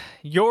 Colin,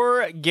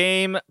 your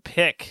game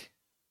pick.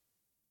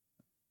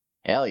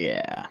 Hell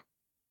yeah.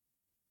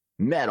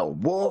 Metal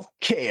Wolf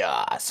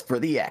Chaos for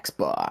the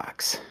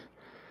Xbox.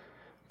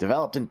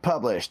 Developed and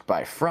published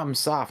by From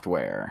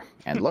Software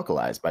and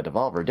localized by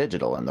Devolver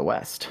Digital in the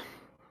West.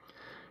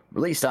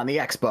 Released on the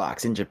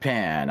Xbox in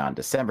Japan on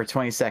December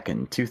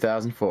 22nd,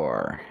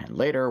 2004, and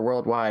later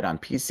worldwide on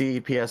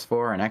PC,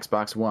 PS4, and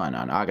Xbox One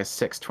on August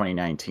 6,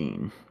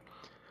 2019.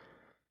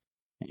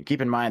 And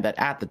keep in mind that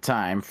at the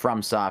time,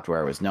 From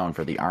Software was known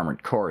for the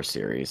Armored Core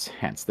series,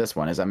 hence this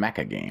one is a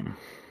mecha game.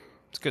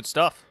 It's good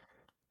stuff.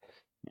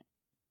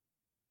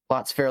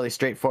 Plot's fairly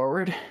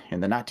straightforward. In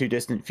the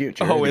not-too-distant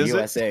future, the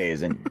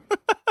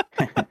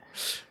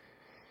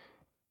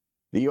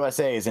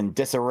USA is in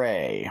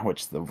disarray,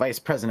 which the vice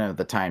president of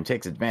the time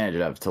takes advantage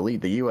of to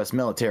lead the U.S.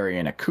 military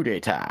in a coup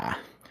d'etat.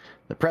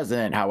 The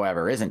president,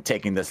 however, isn't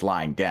taking this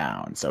lying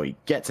down, so he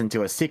gets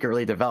into a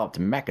secretly developed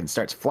mech and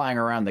starts flying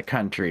around the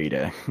country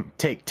to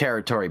take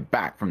territory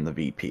back from the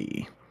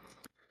VP.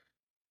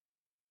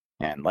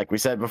 And like we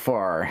said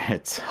before,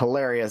 it's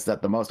hilarious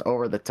that the most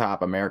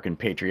over-the-top American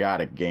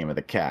patriotic game of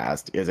the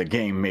cast is a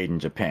game made in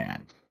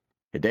Japan.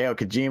 Hideo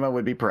Kojima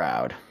would be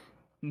proud.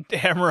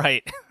 Damn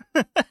right.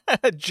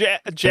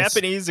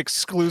 Japanese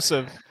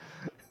exclusive.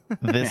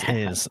 This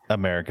is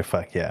America,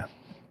 fuck yeah.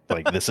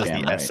 Like, this is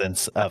the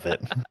essence of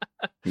it.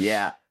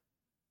 Yeah.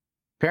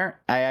 I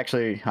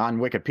actually, on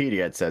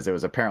Wikipedia, it says it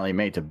was apparently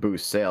made to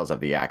boost sales of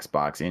the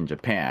Xbox in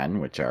Japan,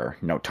 which are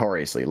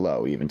notoriously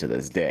low even to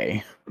this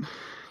day.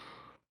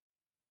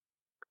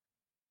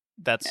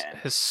 That's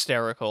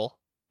hysterical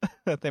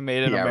that they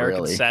made an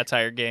American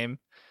satire game.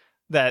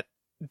 that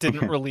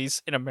didn't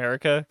release in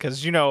America,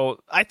 because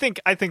I think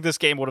this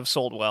game would have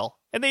sold well,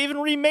 and they even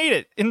remade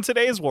it in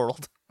today's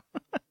world.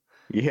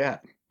 Yeah,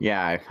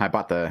 I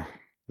bought the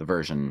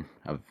version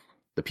of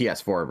the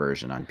PS4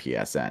 version on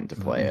PSN to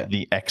play it.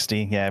 The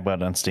XD, yeah, I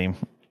bought it on Steam.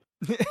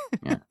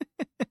 Yeah.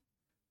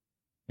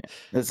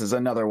 This is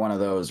another one of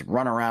those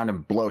run around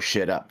and blow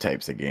shit up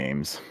types of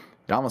games.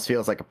 It almost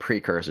feels like a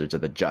precursor to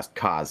the Just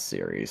Cause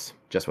series,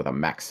 just with a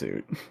mech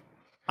suit.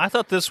 I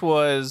thought this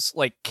was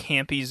like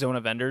campy Zone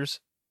of Enders.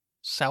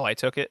 That's how I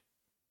took it.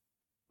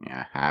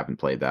 Yeah, I haven't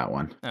played that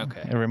one.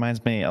 Okay. It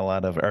reminds me a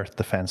lot of Earth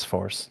Defense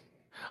Force.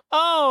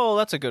 Oh,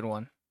 that's a good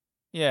one.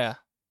 Yeah.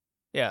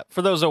 Yeah.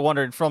 For those who are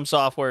wondering, From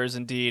Software is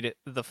indeed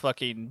the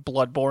fucking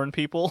Bloodborne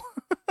people.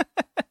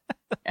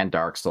 And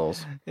Dark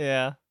Souls.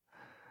 Yeah.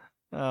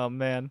 Oh,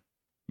 man.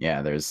 Yeah,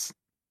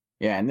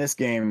 in this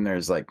game,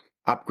 there's like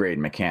upgrade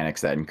mechanics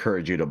that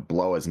encourage you to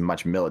blow as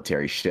much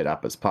military shit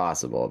up as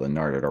possible in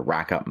order to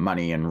rack up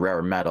money and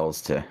rare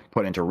metals to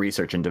put into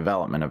research and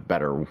development of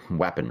better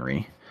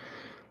weaponry.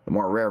 The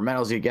more rare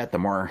metals you get, the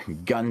more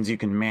guns you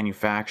can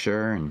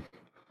manufacture and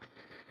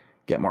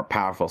get more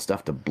powerful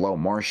stuff to blow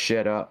more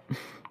shit up.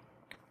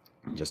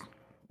 Just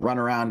run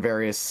around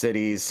various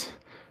cities,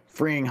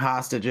 freeing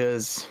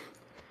hostages,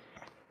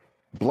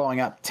 blowing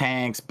up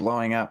tanks,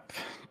 blowing up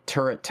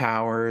turret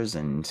towers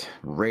and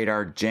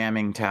radar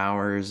jamming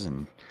towers,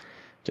 and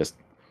just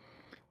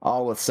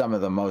all with some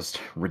of the most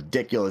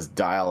ridiculous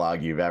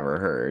dialogue you've ever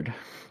heard.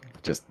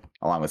 Just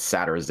along with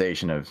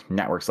satirization of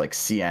networks like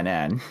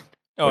CNN,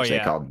 which they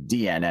call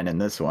DNN in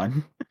this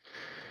one.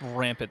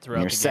 Rampant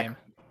throughout the game.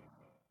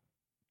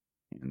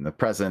 And the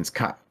president's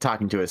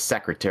talking to his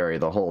secretary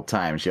the whole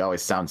time. She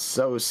always sounds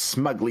so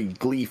smugly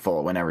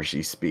gleeful whenever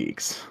she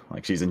speaks.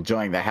 Like she's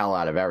enjoying the hell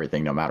out of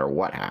everything no matter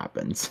what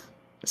happens.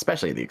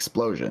 Especially the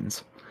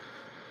explosions.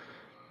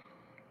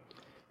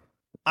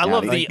 I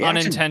love the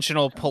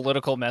unintentional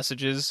political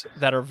messages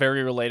that are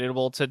very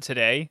relatable to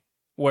today,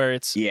 where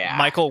it's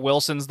Michael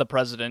Wilson's the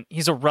president.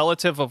 He's a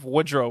relative of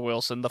Woodrow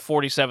Wilson, the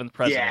 47th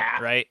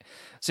president, right?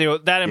 So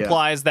that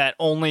implies that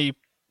only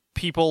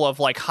people of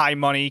like high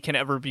money can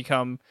ever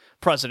become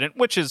president,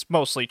 which is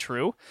mostly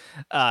true.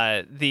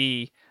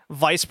 The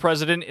vice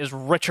president is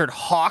Richard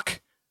Hawke.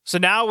 So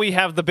now we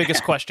have the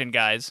biggest question,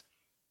 guys.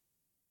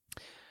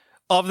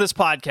 Of this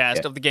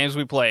podcast, of the games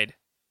we played,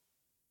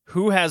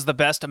 who has the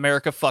best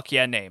America Fuck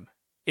Yeah name?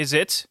 Is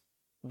it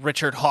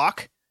Richard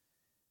Hawke?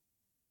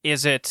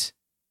 Is it,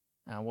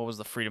 what was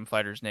the freedom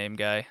fighter's name,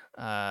 guy?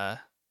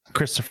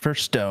 Christopher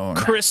Stone.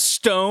 Chris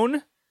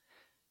Stone?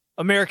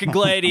 American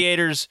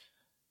Gladiators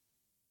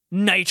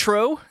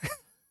Nitro?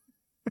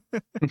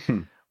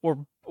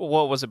 Or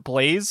what was it,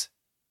 Blaze?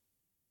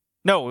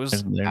 No, it was,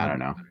 I don't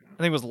know. I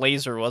think it was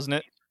Laser, wasn't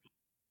it?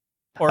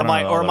 Or am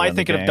I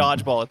thinking of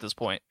Dodgeball at this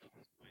point?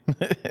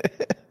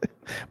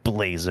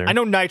 Blazer. I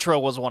know Nitro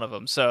was one of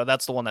them, so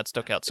that's the one that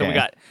stuck out. So we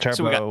got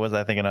Turbo. Was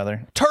I think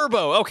another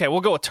Turbo? Okay,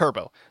 we'll go with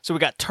Turbo. So we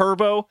got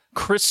Turbo,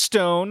 Chris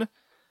Stone,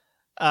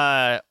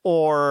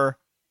 or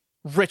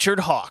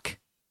Richard Hawke,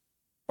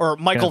 or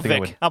Michael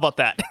Vick. How about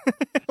that?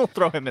 We'll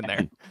throw him in there.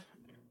 I'm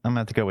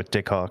gonna have to go with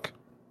Dick Hawk.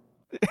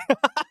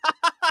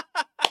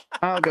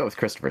 I'll go with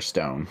Christopher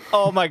Stone.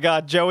 Oh my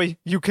God, Joey,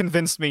 you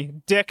convinced me.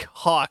 Dick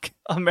Hawk,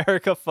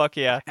 America Fuck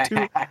Yeah.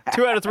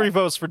 Two out of 3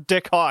 votes for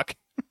Dick Hawk.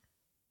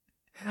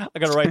 I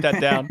gotta write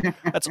that down.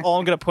 That's all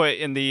I'm gonna put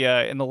in the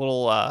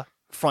little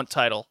front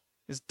title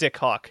is Dick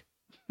Hawk.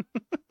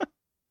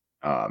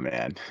 Oh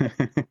man.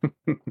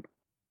 I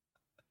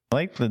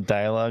like the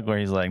dialogue where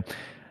he's like,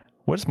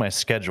 "What does my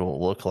schedule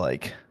look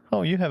like?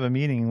 Oh, you have a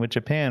meeting with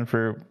Japan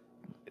for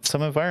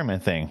some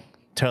environment thing.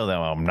 Tell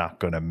them I'm not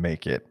gonna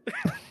make it."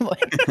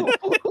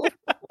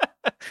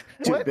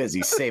 Too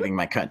busy saving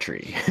my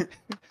country.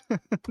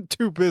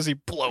 Too busy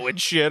blowing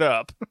shit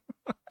up.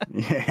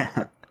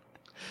 Yeah.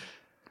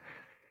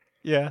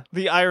 Yeah,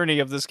 the irony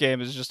of this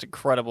game is just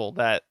incredible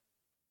that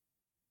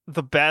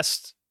the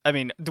best, I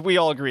mean, do we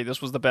all agree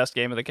this was the best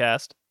game of the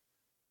cast?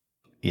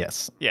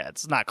 Yes. Yeah,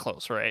 it's not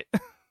close, right?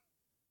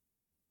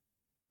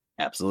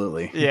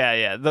 Absolutely.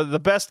 Yeah. The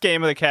best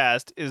game of the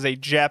cast is a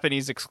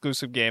Japanese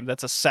exclusive game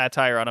that's a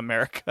satire on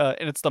America,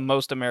 and it's the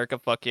most America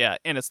Fuck Yeah,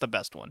 and it's the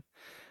best one.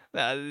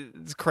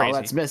 It's crazy. All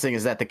that's missing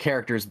is that the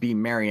characters be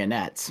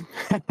marionettes.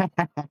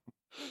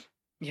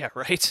 Yeah,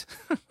 right.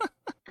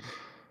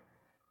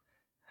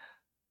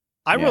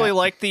 I really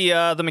like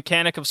the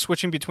mechanic of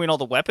switching between all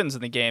the weapons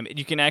in the game.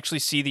 You can actually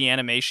see the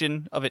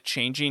animation of it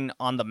changing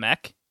on the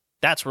mech.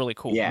 That's really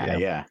cool.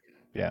 Yeah.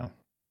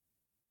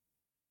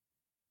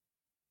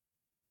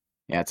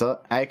 So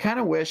I kind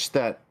of wish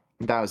that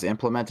was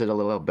implemented a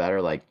little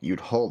better. Like you'd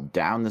hold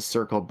down the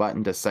circle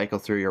button to cycle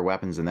through your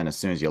weapons, and then as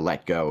soon as you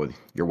let go,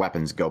 your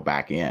weapons go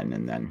back in,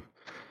 and then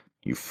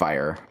you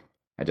fire.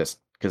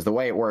 Because the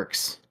way it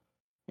works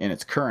in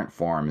its current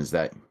form is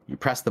that you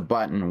press the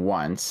button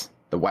once.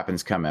 The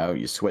weapons come out,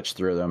 you switch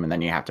through them, and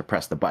then you have to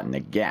press the button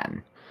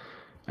again.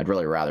 I'd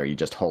really rather you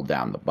just hold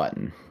down the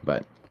button,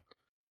 but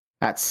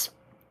I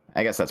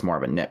guess that's more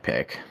of a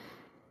nitpick.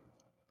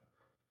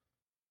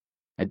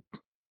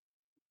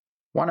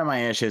 One of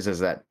my issues is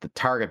that the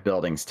target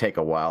buildings take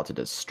a while to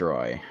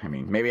destroy. I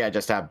mean, maybe I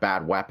just have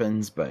bad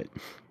weapons, but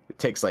it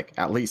takes like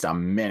at least a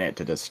minute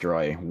to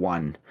destroy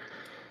one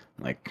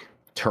like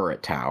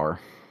turret tower.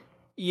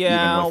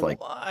 Yeah, Even with like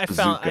I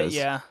found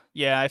bazookas.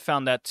 I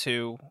found that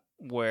too,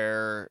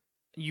 where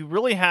you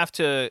really have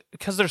to,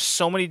 because there's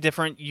so many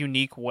different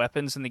unique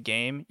weapons in the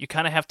game, you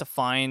kind of have to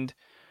find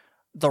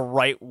the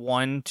right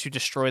one to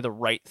destroy the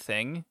right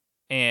thing.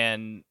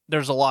 And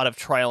there's a lot of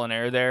trial and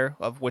error there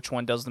of which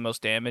one does the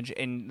most damage.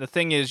 And the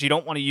thing is, you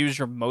don't want to use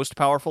your most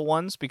powerful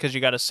ones because you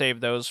got to save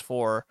those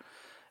for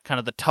kind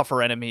of the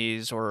tougher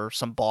enemies or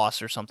some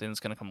boss or something that's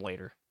going to come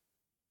later.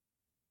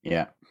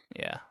 Yeah.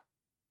 Yeah.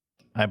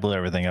 I blew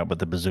everything up with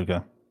the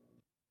bazooka.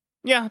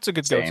 Yeah, it's a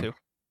good Same. go-to.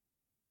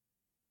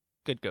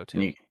 Good go-to.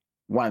 And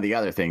one of the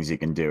other things you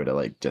can do to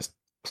like just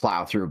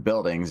plow through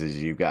buildings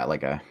is you've got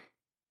like a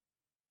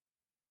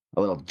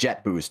little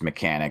jet boost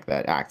mechanic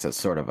that acts as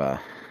sort of a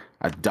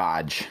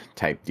dodge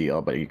type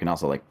deal, but you can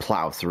also like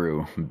plow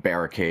through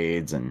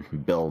barricades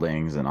and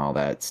buildings and all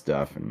that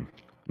stuff and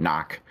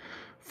knock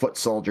foot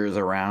soldiers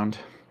around.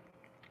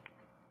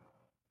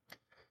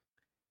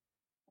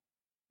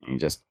 You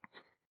just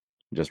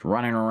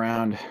running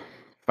around,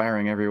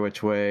 firing every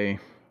which way,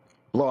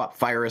 blow up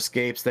fire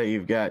escapes that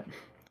you've got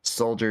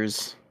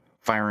soldiers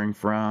firing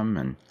from,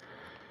 and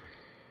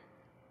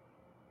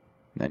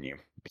then you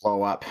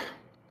blow up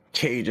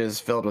cages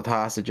filled with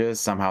hostages.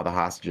 Somehow the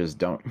hostages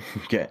don't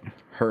get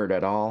hurt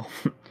at all.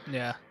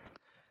 Yeah.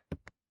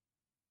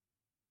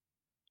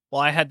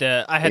 Well, I had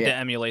to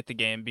emulate the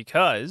game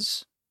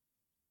because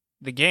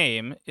the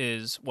game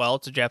is, well,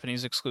 it's a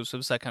Japanese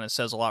exclusive, so that kind of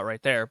says a lot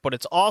right there, but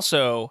it's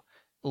also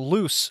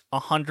loose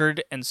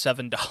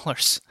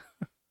 $107.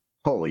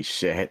 Holy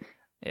shit.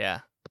 Yeah.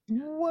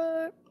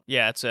 What?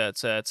 Yeah,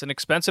 it's an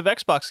expensive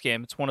Xbox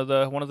game. It's one of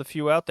the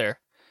few out there.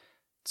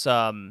 It's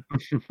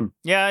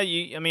yeah,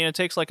 I mean it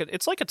takes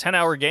it's like a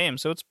 10-hour game,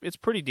 so it's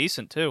pretty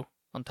decent too.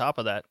 On top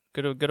of that,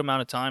 good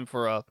amount of time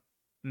for a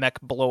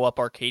mech blow up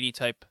arcadey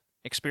type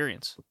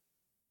experience.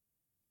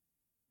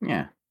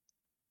 Yeah.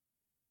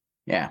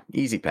 Yeah,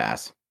 easy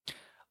pass.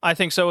 I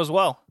think so as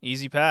well.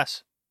 Easy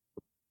pass.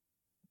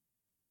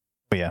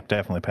 But yeah,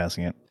 definitely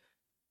passing it.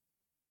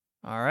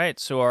 All right,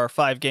 so our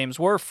 5 games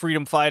were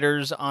Freedom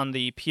Fighters on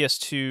the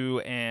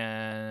PS2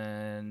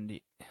 and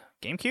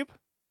GameCube,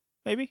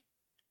 maybe?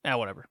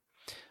 Whatever.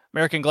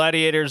 American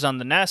Gladiators on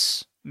the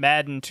NES,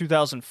 Madden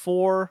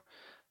 2004,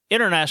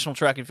 International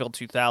Track and Field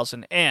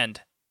 2000,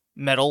 and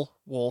Metal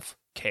Wolf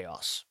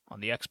Chaos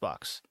on the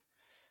Xbox.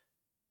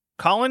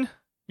 Colin,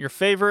 your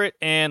favorite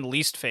and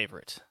least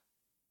favorite?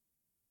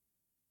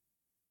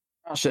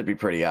 Well, should be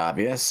pretty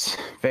obvious.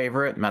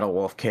 Favorite, Metal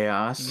Wolf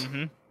Chaos.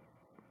 Mm-hmm.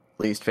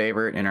 Least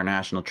favorite,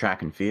 International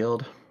Track and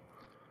Field.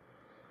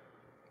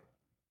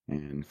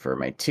 And for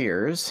my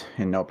tiers,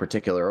 in no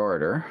particular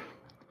order,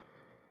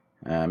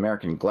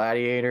 American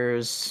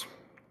Gladiators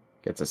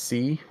gets a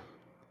C.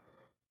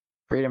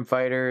 Freedom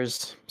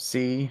Fighters,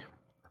 C.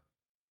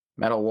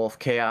 Metal Wolf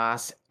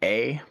Chaos,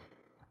 A.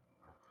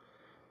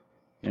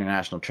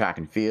 International Track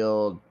and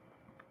Field,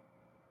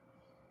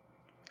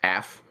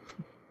 F.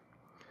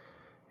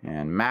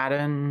 And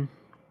Madden,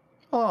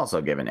 I'll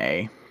also give an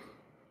A.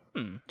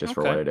 Just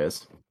for what it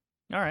is.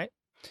 All right.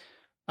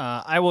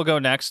 I will go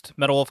next.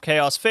 Metal Wolf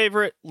Chaos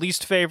favorite,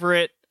 least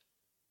favorite.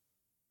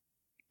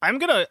 I'm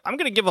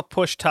gonna give a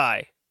push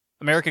tie.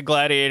 American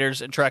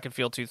Gladiators and Track and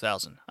Field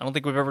 2000. I don't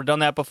think we've ever done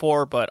that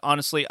before, but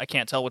honestly, I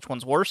can't tell which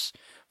one's worse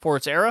for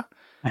its era.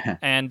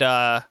 And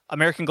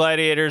American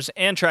Gladiators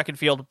and Track and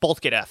Field both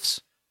get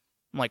Fs.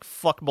 I'm like,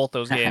 fuck both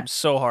those games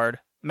so hard.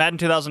 Madden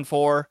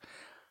 2004.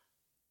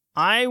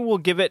 I will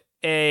give it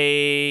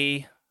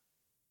an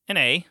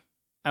A.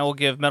 I will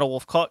give Metal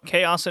Wolf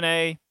Chaos an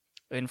A.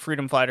 And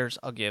Freedom Fighters,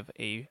 I'll give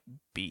a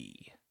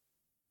B.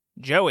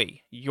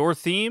 Joey, your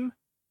theme,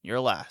 your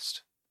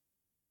last.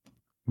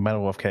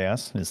 Metal Wolf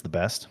Chaos is the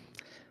best.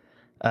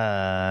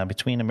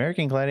 Between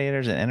American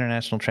Gladiators and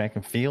International Track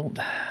and Field,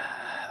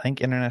 I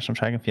think International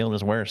Track and Field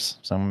is worse,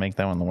 so I'm going to make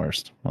that one the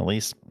worst. At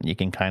least you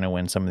can kind of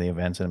win some of the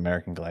events in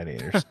American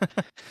Gladiators.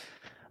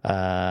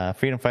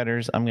 Freedom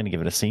Fighters, I'm going to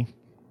give it a C.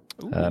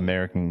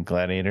 American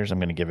Gladiators, I'm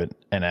going to give it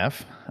an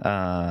F.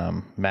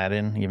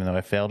 Madden, even though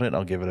I failed it,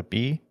 I'll give it a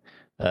B.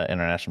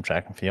 International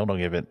Track and Field, I'll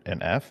give it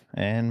an F.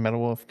 And Metal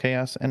Wolf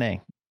Chaos, an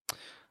A.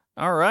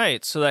 All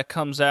right, so that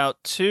comes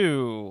out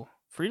to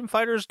Freedom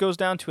Fighters goes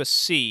down to a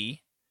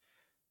C.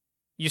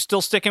 You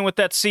still sticking with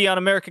that C on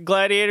American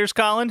Gladiators,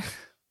 Colin?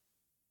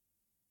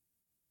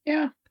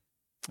 Yeah.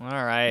 All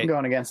right. I'm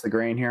going against the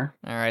grain here.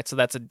 All right, so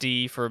that's a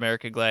D for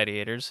American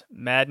Gladiators.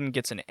 Madden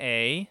gets an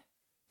A.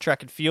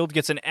 Track and Field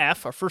gets an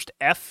F, our first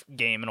F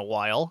game in a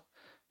while.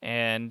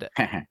 And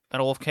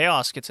Metal Wolf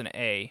Chaos gets an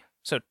A.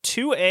 So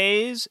 2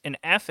 A's, an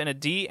F, and a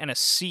D, and a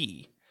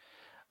C.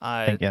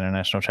 I think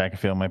International Track and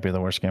Field might be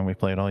the worst game we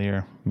played all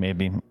year.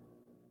 Maybe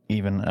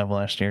even of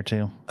last year,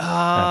 too.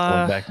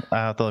 I'll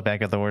have to look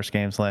back at the worst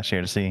games last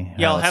year to see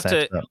I'll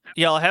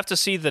have to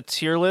see the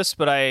tier list,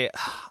 but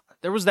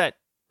there was that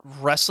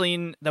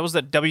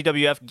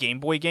WWF Game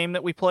Boy game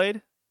that we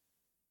played.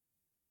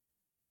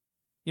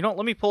 You know,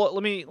 let me pull it.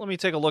 Let me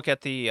take a look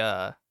at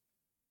the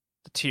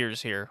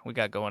tiers here we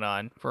got going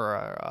on for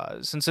our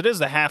since it is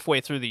the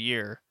halfway through the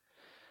year.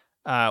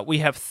 We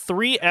have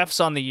 3 Fs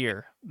on the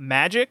year: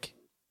 Magic,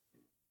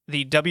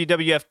 the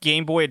WWF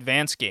Game Boy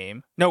Advance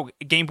game, no,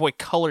 Game Boy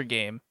Color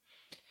game,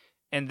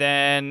 and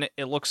then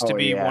it looks to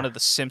be one of the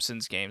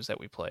Simpsons games that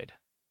we played.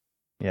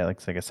 Yeah, it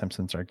looks like a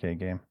Simpsons arcade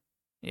game.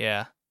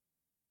 Yeah.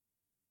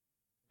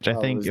 Which I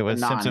think it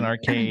was Simpson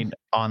Arcade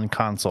on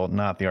console,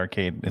 not the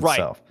arcade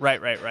itself. Right.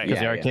 Because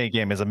the arcade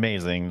game is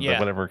amazing. Yeah.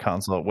 Whatever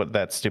console,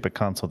 that stupid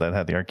console that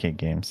had the arcade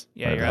games.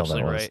 Yeah, you're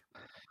absolutely right.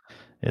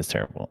 It's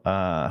terrible.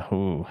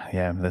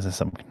 Yeah, this is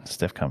some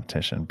stiff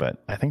competition,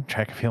 but I think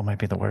Track and Field might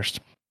be the worst.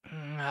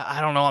 I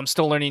don't know. I'm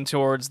still leaning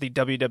towards the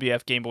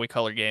WWF Game Boy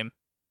Color game.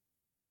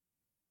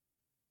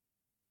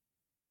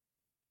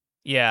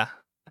 Yeah,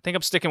 I think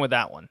I'm sticking with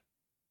that one.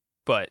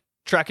 But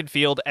Track and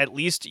Field, at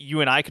least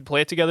you and I could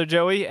play it together,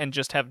 Joey, and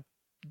just have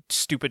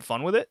stupid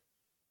fun with it.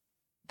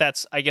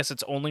 That's, I guess,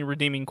 its only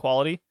redeeming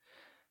quality.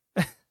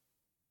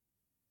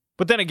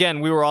 But then again,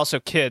 we were also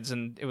kids,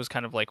 and it was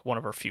kind of like one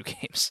of our few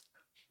games.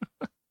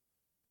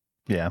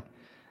 Yeah.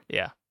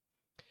 Yeah.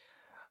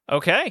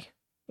 Okay.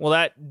 Well,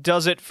 that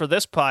does it for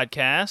this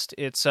podcast.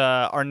 It's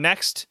our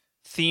next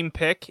theme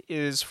pick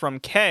is from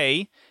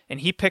Kay, and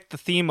he picked the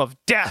theme of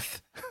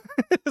death.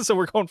 So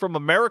we're going from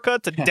America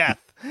to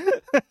death.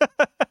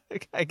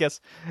 I guess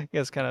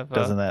kind of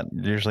doesn't that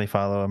usually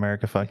follow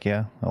America? Fuck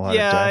yeah, a lot of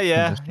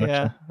death.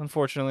 Yeah.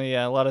 Unfortunately,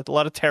 yeah, a lot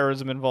of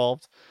terrorism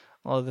involved.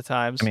 A lot of the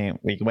times. I mean,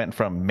 we went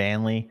from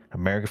manly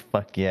America,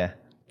 fuck yeah,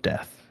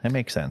 death. It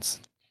makes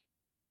sense.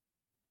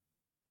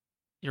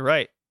 You're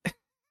right.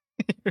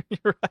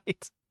 You're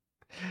right.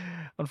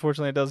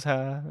 Unfortunately,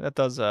 that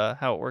does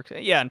how it works.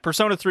 Yeah, and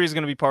Persona 3 is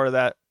going to be part of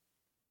that.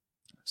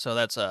 So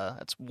that's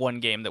one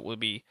game that we'll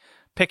be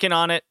picking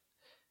on it.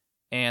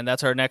 And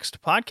that's our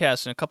next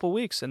podcast in a couple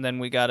weeks, and then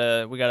we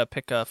gotta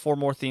pick 4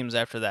 more themes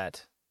after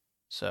that.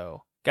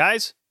 So,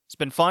 guys, it's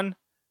been fun.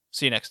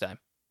 See you next time.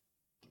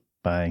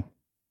 Bye.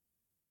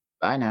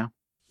 Bye now.